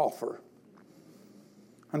Bonhoeffer.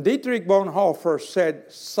 And Dietrich Bonhoeffer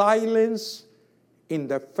said, silence in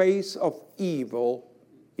the face of evil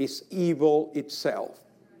is evil itself.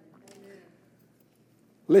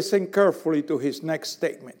 Listen carefully to his next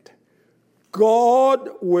statement. God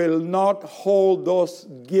will not hold us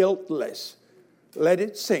guiltless. Let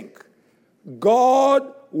it sink.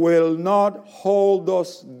 God will not hold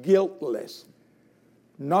us guiltless.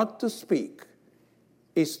 Not to speak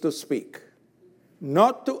is to speak.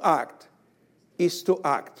 Not to act is to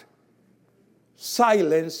act.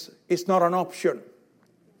 Silence is not an option.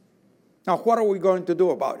 Now, what are we going to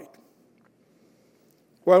do about it?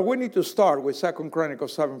 Well, we need to start with 2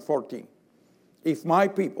 Chronicles 7:14. If my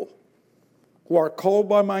people, who are called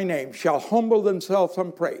by my name, shall humble themselves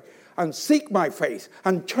and pray, and seek my face,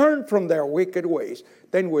 and turn from their wicked ways,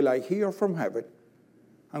 then will I hear from heaven,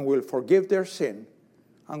 and will forgive their sin,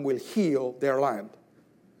 and will heal their land.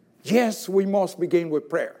 Yes, we must begin with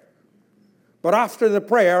prayer. But after the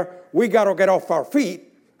prayer, we got to get off our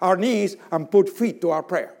feet, our knees, and put feet to our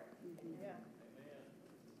prayer.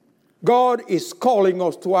 God is calling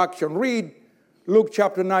us to action. Read Luke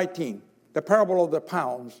chapter 19, the parable of the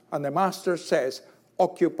pounds. And the master says,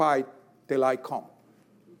 occupy till I come.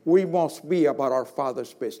 We must be about our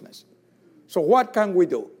Father's business. So what can we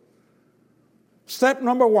do? Step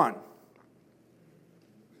number 1.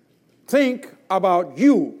 Think about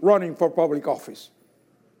you running for public office.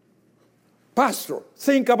 Pastor,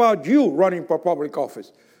 think about you running for public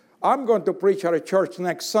office. I'm going to preach at a church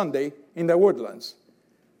next Sunday in the Woodlands.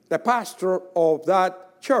 The pastor of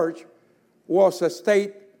that church was a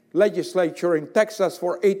state legislature in Texas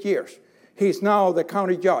for 8 years. He's now the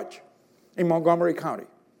county judge in Montgomery County.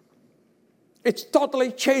 It's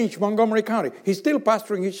totally changed Montgomery County. He's still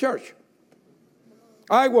pastoring his church.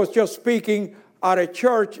 I was just speaking at a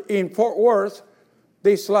church in Fort Worth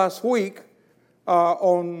this last week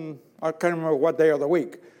on, I can't remember what day of the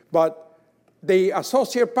week, but the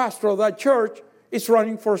associate pastor of that church is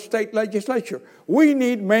running for state legislature. We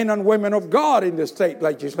need men and women of God in the state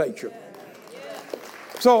legislature.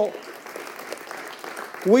 So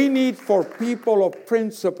we need for people of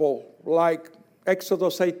principle, like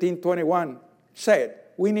Exodus 18:21 said,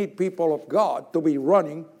 we need people of God to be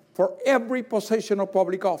running for every position of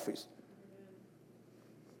public office.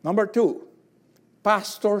 Number 2,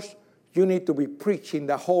 pastors, you need to be preaching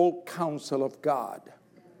the whole counsel of God.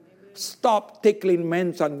 Stop tickling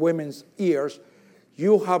men's and women's ears.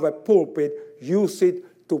 You have a pulpit, use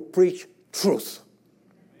it to preach truth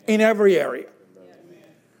in every area.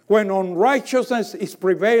 When unrighteousness is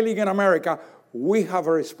prevailing in America, we have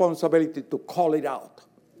a responsibility to call it out.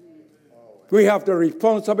 We have the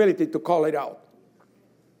responsibility to call it out.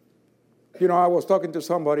 You know, I was talking to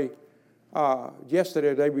somebody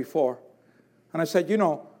yesterday, the day before, and I said, you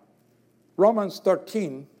know, Romans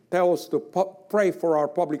 13 tells us to pray for our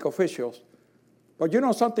public officials. But you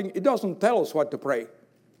know something? It doesn't tell us what to pray.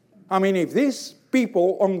 I mean, if these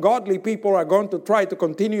people, ungodly people, are going to try to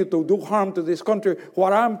continue to do harm to this country,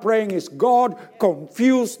 what I'm praying is, God,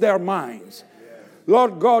 confuse their minds.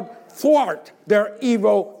 Lord God, thwart their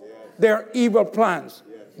evil plans.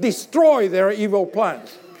 Destroy their evil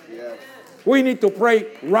plans. We need to pray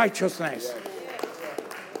righteousness.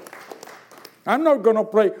 I'm not going to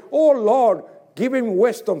pray, oh Lord, give him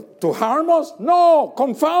wisdom to harm us. No,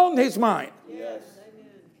 confound his mind.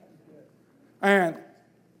 And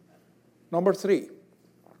number 3,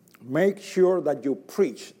 make sure that you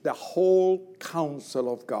preach the whole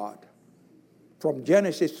counsel of God, from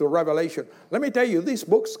Genesis to Revelation. Let me tell you, this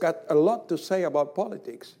book's got a lot to say about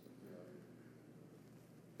politics.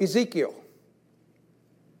 Ezekiel.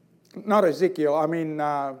 Not Ezekiel, I mean,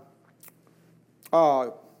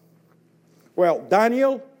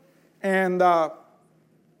 Daniel and,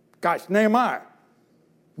 Nehemiah.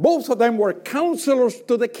 Both of them were counselors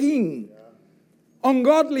to the king.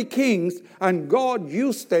 Ungodly kings, and God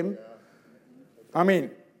used them. I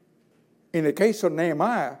mean, in the case of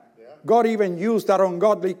Nehemiah, God even used that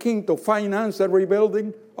ungodly king to finance the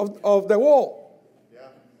rebuilding of the wall.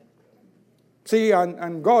 See,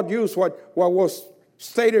 and God used what was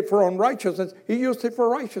stated for unrighteousness, He used it for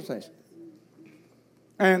righteousness.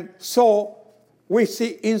 And so we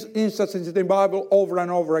see instances in the Bible over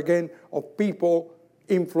and over again of people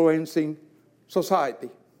influencing society.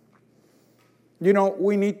 You know,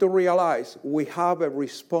 we need to realize we have a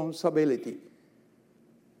responsibility.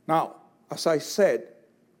 Now, as I said,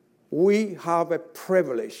 we have a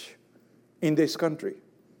privilege in this country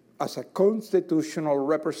as a constitutional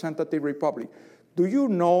representative republic. Do you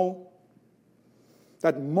know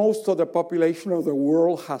that most of the population of the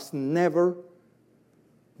world has never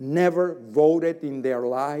voted in their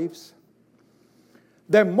lives?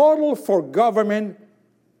 The model for government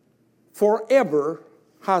forever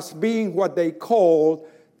has been what they call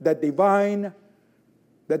the divine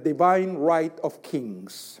right of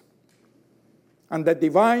kings. And the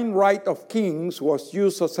divine right of kings was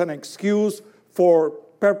used as an excuse for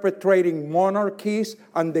perpetrating monarchies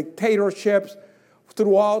and dictatorships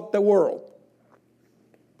throughout the world.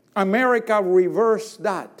 America reversed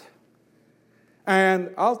that.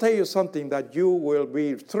 And I'll tell you something that you will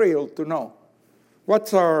be thrilled to know.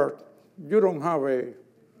 You don't have a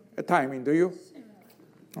timing, do you?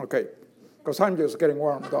 Okay, because I'm just getting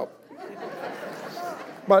warmed up.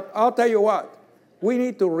 But I'll tell you what, we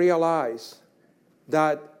need to realize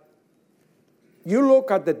that you look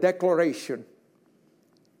at the Declaration,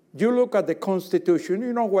 you look at the Constitution,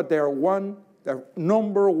 you know what their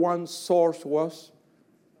number one source was?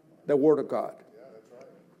 The Word of God. Yeah, that's right.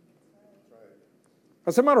 That's right.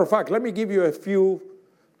 As a matter of fact, let me give you a few,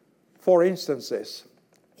 for instances.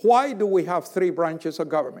 Why do we have 3 branches of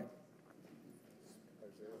government?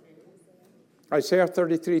 Isaiah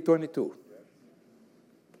 33:22.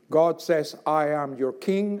 God says, I am your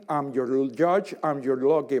king, I'm your judge, I'm your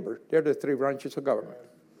lawgiver. They're the 3 branches of government.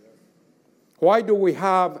 Why do we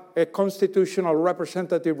have a constitutional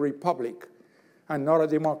representative republic and not a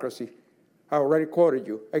democracy? I already quoted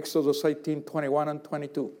you, Exodus 18:21 and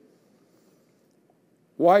 22.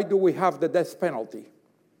 Why do we have the death penalty?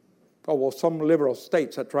 Oh, well, some liberal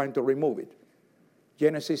states are trying to remove it.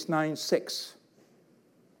 Genesis 9:6.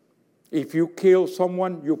 If you kill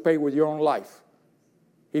someone, you pay with your own life.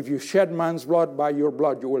 If you shed man's blood, by your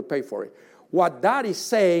blood, you will pay for it. What that is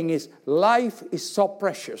saying is life is so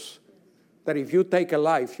precious that if you take a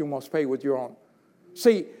life, you must pay with your own.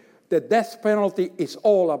 See, the death penalty is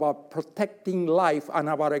all about protecting life and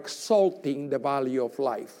about exalting the value of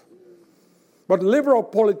life. But liberal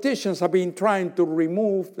politicians have been trying to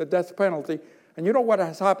remove the death penalty. And you know what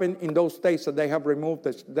has happened in those states that they have removed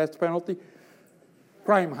the death penalty?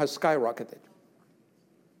 Crime has skyrocketed.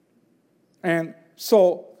 And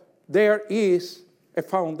so there is a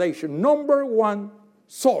foundation. Number one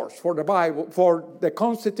source for the Bible, for the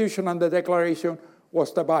Constitution and the Declaration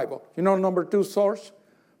was the Bible. You know number 2 source?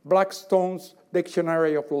 Blackstone's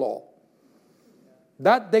Dictionary of Law.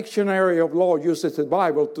 That Dictionary of Law uses the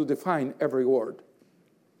Bible to define every word.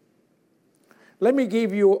 Let me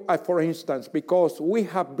give you a for instance, because we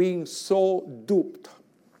have been so duped.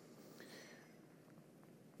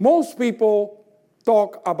 Most people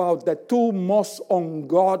talk about the 2 most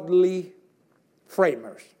ungodly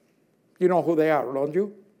framers. You know who they are, don't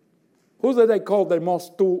you? Who do they call the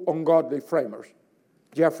most 2 ungodly framers?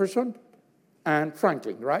 Jefferson and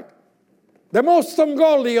Franklin, right? The most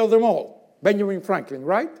ungodly of them all, Benjamin Franklin,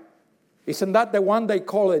 right? Isn't that the one they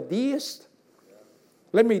call a deist?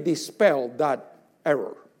 Let me dispel that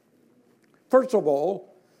error. First of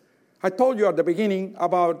all, I told you at the beginning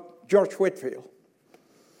about George Whitefield.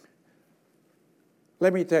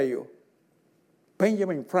 Let me tell you,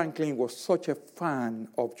 Benjamin Franklin was such a fan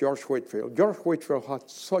of George Whitefield. George Whitefield had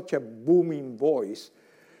such a booming voice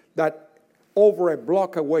that over a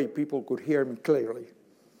block away, people could hear him clearly.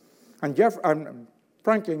 And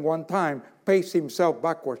Franklin one time paced himself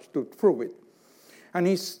backwards to prove it. And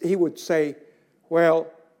he would say, well,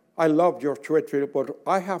 I love George Whitefield, but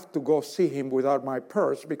I have to go see him without my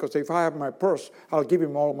purse, because if I have my purse, I'll give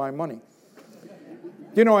him all my money.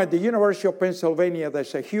 You know, at the University of Pennsylvania,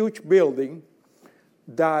 there's a huge building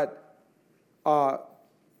that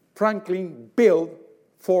Franklin built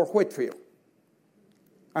Fort Whitfield.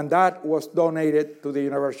 And that was donated to the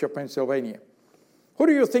University of Pennsylvania. Who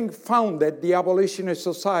do you think founded the Abolitionist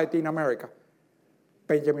Society in America?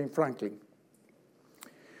 Benjamin Franklin.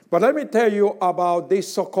 But let me tell you about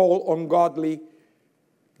this so-called ungodly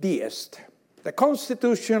deist. The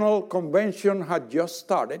Constitutional Convention had just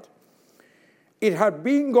started. It had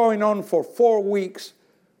been going on for 4 weeks,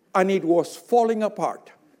 and it was falling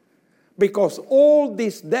apart because all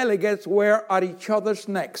these delegates were at each other's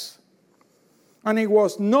necks. And it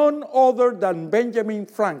was none other than Benjamin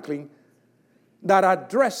Franklin that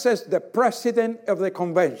addresses the president of the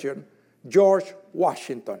convention, George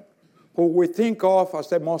Washington, who we think of as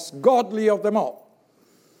the most godly of them all.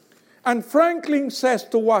 And Franklin says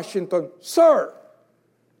to Washington, "Sir,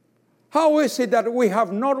 how is it that we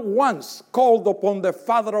have not once called upon the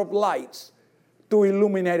Father of lights to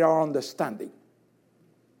illuminate our understanding?"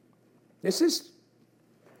 This is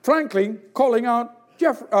Franklin calling out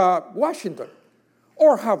Washington.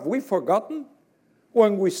 Or have we forgotten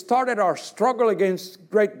when we started our struggle against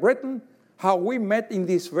Great Britain, how we met in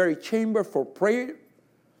this very chamber for prayer,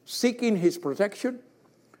 seeking his protection?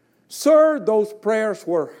 Sir, those prayers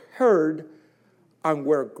were heard and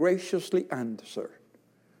were graciously answered.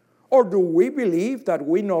 Or do we believe that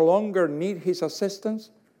we no longer need his assistance?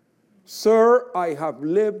 Sir, I have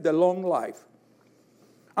lived a long life.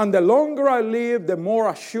 And the longer I live, the more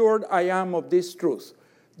assured I am of this truth,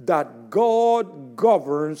 that God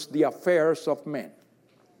governs the affairs of men.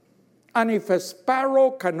 And if a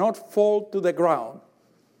sparrow cannot fall to the ground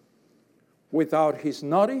without his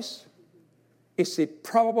notice, is it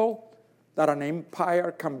probable that an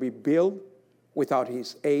empire can be built without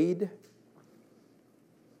his aid?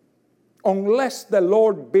 Unless the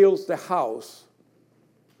Lord builds the house,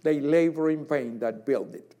 they labor in vain that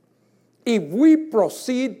build it. If we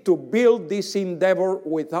proceed to build this endeavor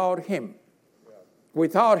without him,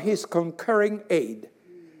 without his concurring aid,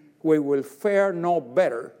 we will fare no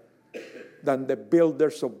better than the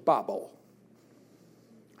builders of Babel.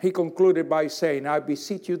 He concluded by saying, "I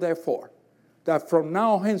beseech you, therefore, that from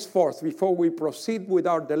now henceforth, before we proceed with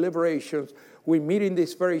our deliberations, we meet in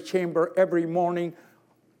this very chamber every morning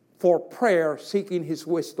for prayer, seeking his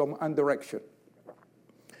wisdom and direction."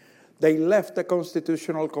 They left the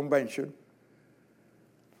Constitutional Convention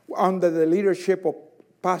under the leadership of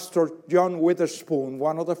Pastor John Witherspoon,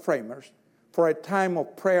 one of the framers, for a time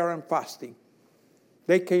of prayer and fasting.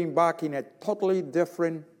 They came back in a totally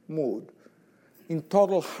different mood, in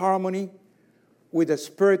total harmony with the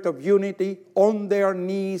spirit of unity, on their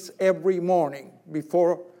knees every morning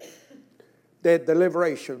before the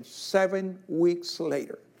deliberations. 7 weeks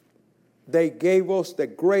later, they gave us the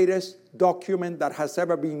greatest document that has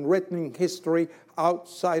ever been written in history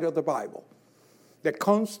outside of the Bible. The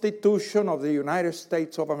Constitution of the United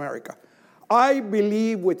States of America. I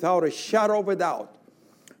believe without a shadow of a doubt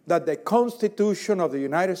that the Constitution of the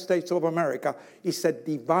United States of America is a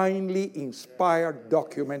divinely inspired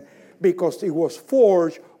document because it was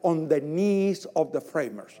forged on the knees of the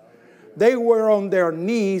framers. They were on their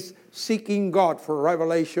knees seeking God for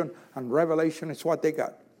revelation, and revelation is what they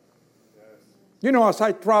got. You know, as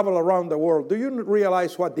I travel around the world, do you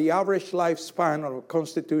realize what the average lifespan of a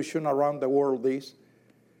constitution around the world is?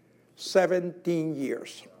 17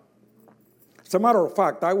 years. As a matter of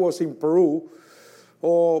fact, I was in Peru,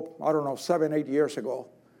 7, 8 years ago.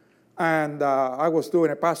 And I was doing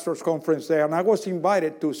a pastor's conference there, and I was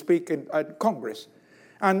invited to speak at Congress.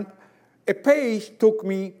 And a page took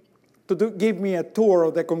me to give me a tour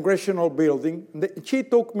of the congressional building. She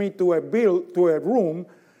took me to a room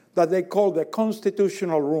that they call the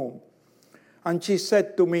Constitutional Room. And she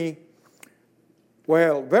said to me,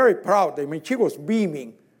 well, very proud, she was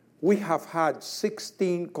beaming, "We have had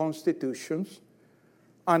 16 constitutions,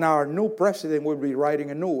 and our new president will be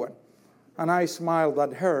writing a new one." And I smiled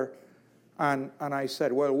at her, and I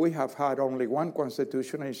said, "Well, we have had only one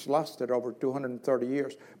constitution, and it's lasted over 230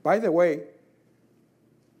 years. By the way,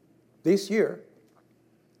 this year,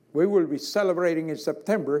 we will be celebrating in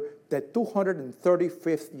September the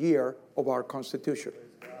 235th year of our Constitution.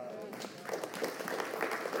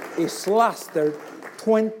 It's lasted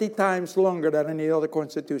 20 times longer than any other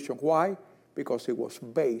constitution. Why? Because it was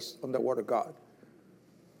based on the Word of God.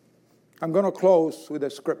 I'm going to close with a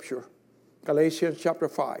scripture, Galatians chapter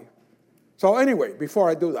 5. So anyway, before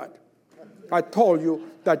I do that, I told you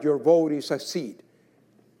that your vote is a seed.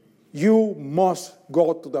 You must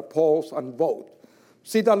go to the polls and vote.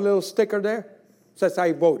 See that little sticker there? It says,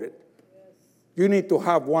 "I voted." You need to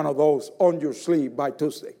have one of those on your sleeve by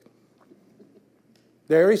Tuesday.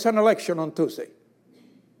 There is an election on Tuesday.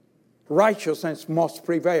 Righteousness must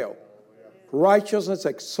prevail. Righteousness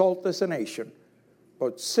exalts a nation,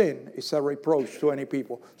 but sin is a reproach to any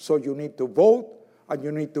people. So you need to vote, and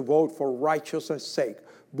you need to vote for righteousness' sake.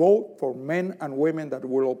 Vote for men and women that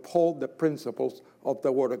will uphold the principles of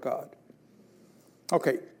the Word of God.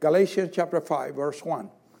 Okay, Galatians chapter 5, verse 1.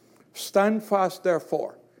 Stand fast,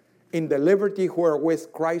 therefore, in the liberty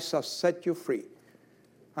wherewith Christ has set you free,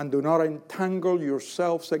 and do not entangle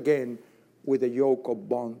yourselves again with the yoke of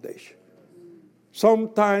bondage.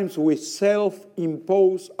 Sometimes we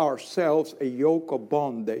self-impose ourselves a yoke of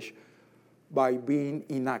bondage by being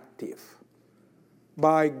inactive,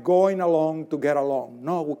 by going along to get along.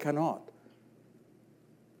 No, we cannot.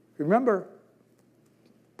 Remember,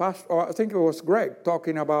 I think it was Greg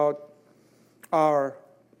talking about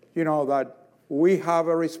that we have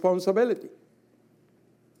a responsibility.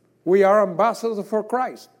 We are ambassadors for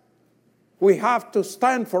Christ. We have to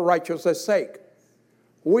stand for righteousness' sake.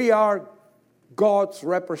 We are God's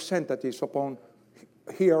representatives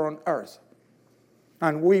here on earth.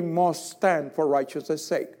 And we must stand for righteousness'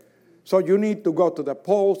 sake. So you need to go to the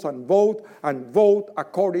polls and vote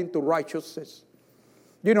according to righteousness.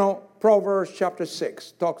 Proverbs chapter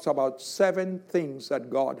 6 talks about 7 things that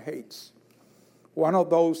God hates. One of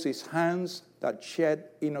those is hands that shed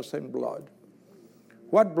innocent blood.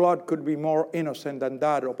 What blood could be more innocent than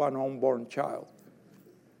that of an unborn child?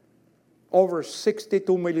 Over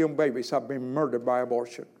 62 million babies have been murdered by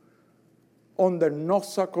abortion. Under no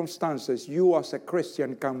circumstances, you as a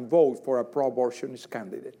Christian can vote for a pro-abortionist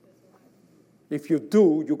candidate. If you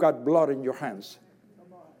do, you got blood in your hands.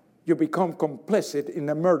 You become complicit in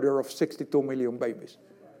the murder of 62 million babies.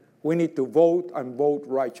 We need to vote and vote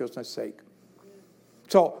righteousness' sake.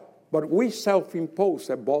 But we self-impose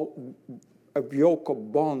a yoke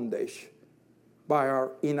of bondage by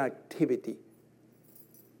our inactivity.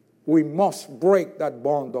 We must break that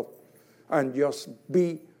bond and just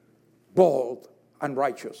be bold and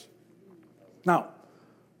righteous. Now,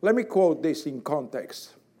 let me quote this in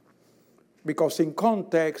context. Because in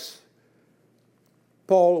context,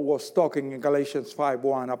 Paul was talking in Galatians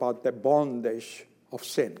 5:1 about the bondage of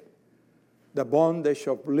sin. The bondage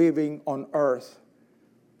of living on earth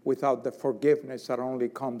without the forgiveness that only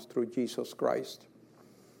comes through Jesus Christ.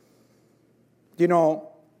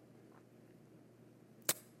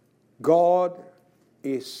 God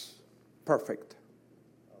is perfect.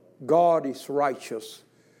 God is righteous.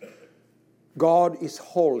 God is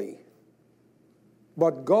holy.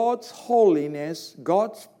 But God's holiness,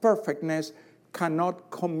 God's perfectness, cannot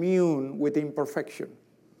commune with imperfection.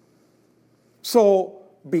 So,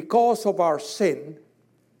 because of our sin,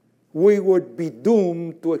 we would be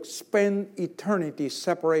doomed to spend eternity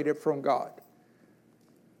separated from God.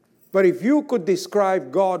 But if you could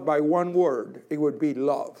describe God by one word, it would be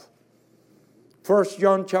love. 1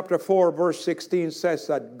 John chapter 4, verse 16 says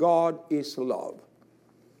that God is love.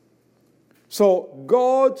 So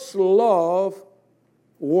God's love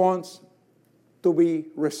wants to be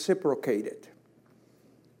reciprocated.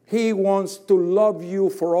 He wants to love you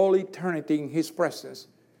for all eternity in His presence.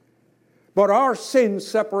 But our sin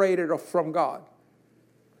separated us from God.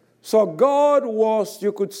 So God was,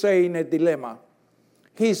 you could say, in a dilemma.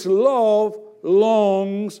 His love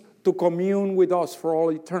longs to commune with us for all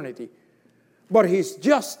eternity. But His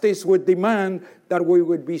justice would demand that we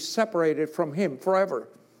would be separated from Him forever.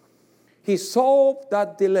 He solved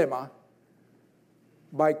that dilemma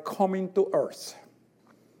by coming to earth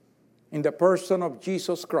in the person of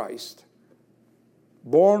Jesus Christ,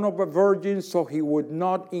 born of a virgin so He would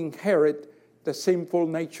not inherit the sinful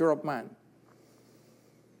nature of man.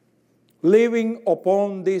 Living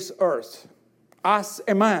upon this earth as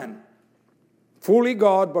a man, fully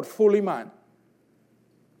God but fully man,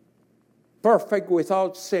 perfect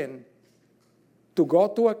without sin, to go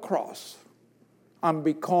to a cross and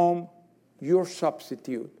become your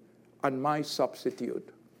substitute and my substitute.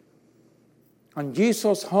 And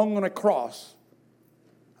Jesus hung on a cross,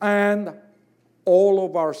 and all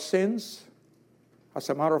of our sins, as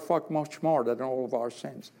a matter of fact, much more than all of our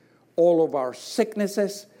sins, all of our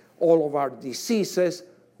sicknesses, all of our diseases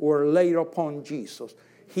were laid upon Jesus.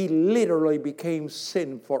 He literally became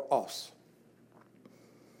sin for us.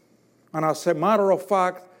 And as a matter of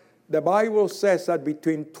fact, the Bible says that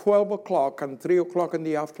between 12 o'clock and 3 o'clock in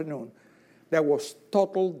the afternoon, there was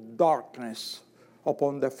total darkness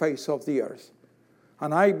upon the face of the earth.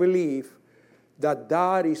 And I believe that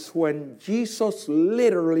that is when Jesus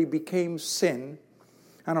literally became sin.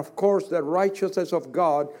 And of course, the righteousness of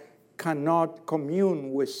God cannot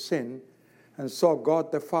commune with sin. And so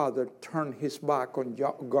God the Father turned His back on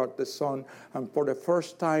God the Son. And for the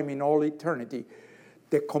first time in all eternity,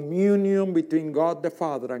 the communion between God the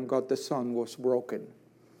Father and God the Son was broken.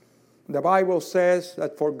 The Bible says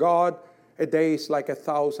that for God, a day is like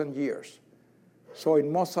 1,000 years. So it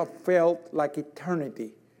must have felt like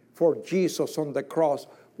eternity for Jesus on the cross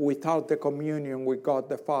without the communion with God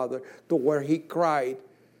the Father, to where he cried,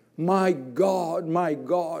 my God,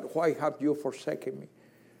 why have you forsaken me?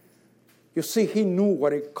 You see, he knew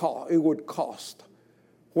what it would cost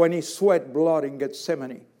when he sweat blood in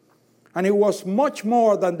Gethsemane. And it was much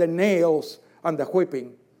more than the nails and the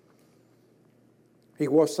whipping.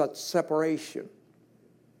 It was that separation.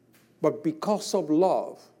 But because of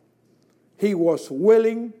love, he was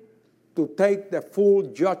willing to take the full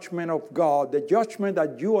judgment of God. The judgment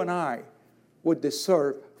that you and I would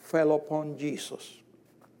deserve fell upon Jesus.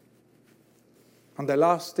 And the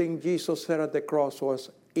last thing Jesus said at the cross was,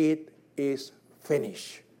 it is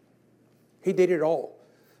finished. He did it all.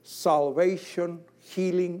 Salvation,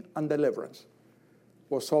 healing, and deliverance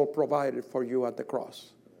was all provided for you at the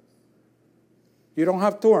cross. You don't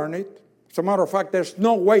have to earn it. As a matter of fact, there's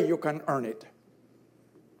no way you can earn it.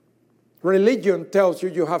 Religion tells you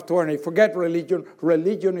you have to earn it. Forget religion.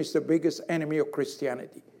 Religion is the biggest enemy of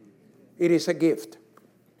Christianity. It is a gift.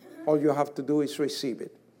 All you have to do is receive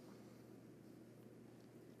it.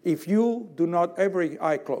 If you do not, every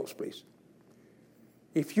eye closed, please.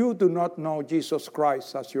 If you do not know Jesus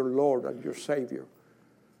Christ as your Lord and your Savior,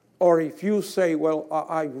 or if you say, well,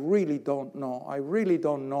 I really don't know. I really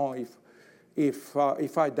don't know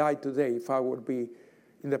if I died today, if I would be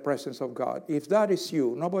in the presence of God. If that is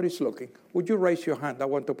you, nobody's looking, would you raise your hand? I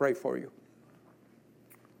want to pray for you.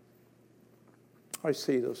 I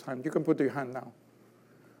see those hands. You can put your hand now.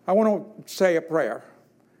 I want to say a prayer.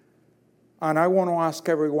 And I want to ask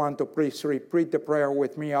everyone to please repeat the prayer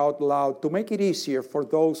with me out loud to make it easier for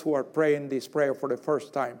those who are praying this prayer for the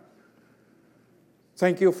first time.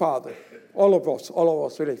 Thank you, Father. All of us,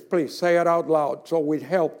 please say it out loud so we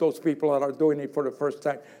help those people that are doing it for the first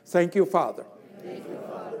time. Thank you, Father. Thank you,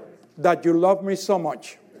 Father. That you love me so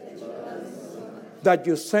much. That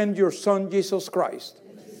you send your Son, Jesus Christ,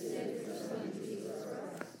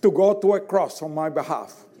 to go to a cross on my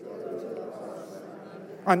behalf.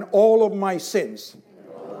 And all of my sins,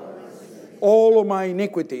 all of my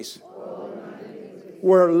iniquities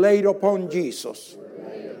were laid upon Jesus.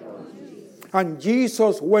 And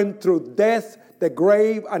Jesus went through death, the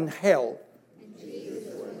grave, and hell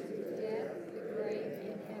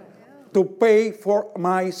to pay for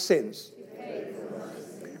my sins.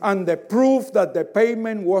 And the proof that the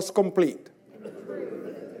payment was complete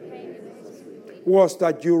was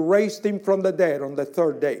that you raised him from the dead on the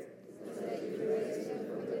third day.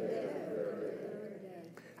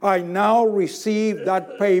 I now receive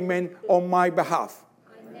that payment on my behalf.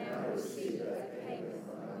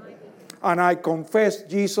 And I confess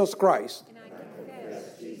Jesus Christ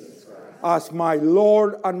as my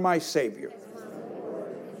Lord and my Savior.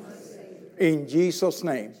 In Jesus'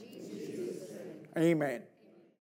 name. Amen.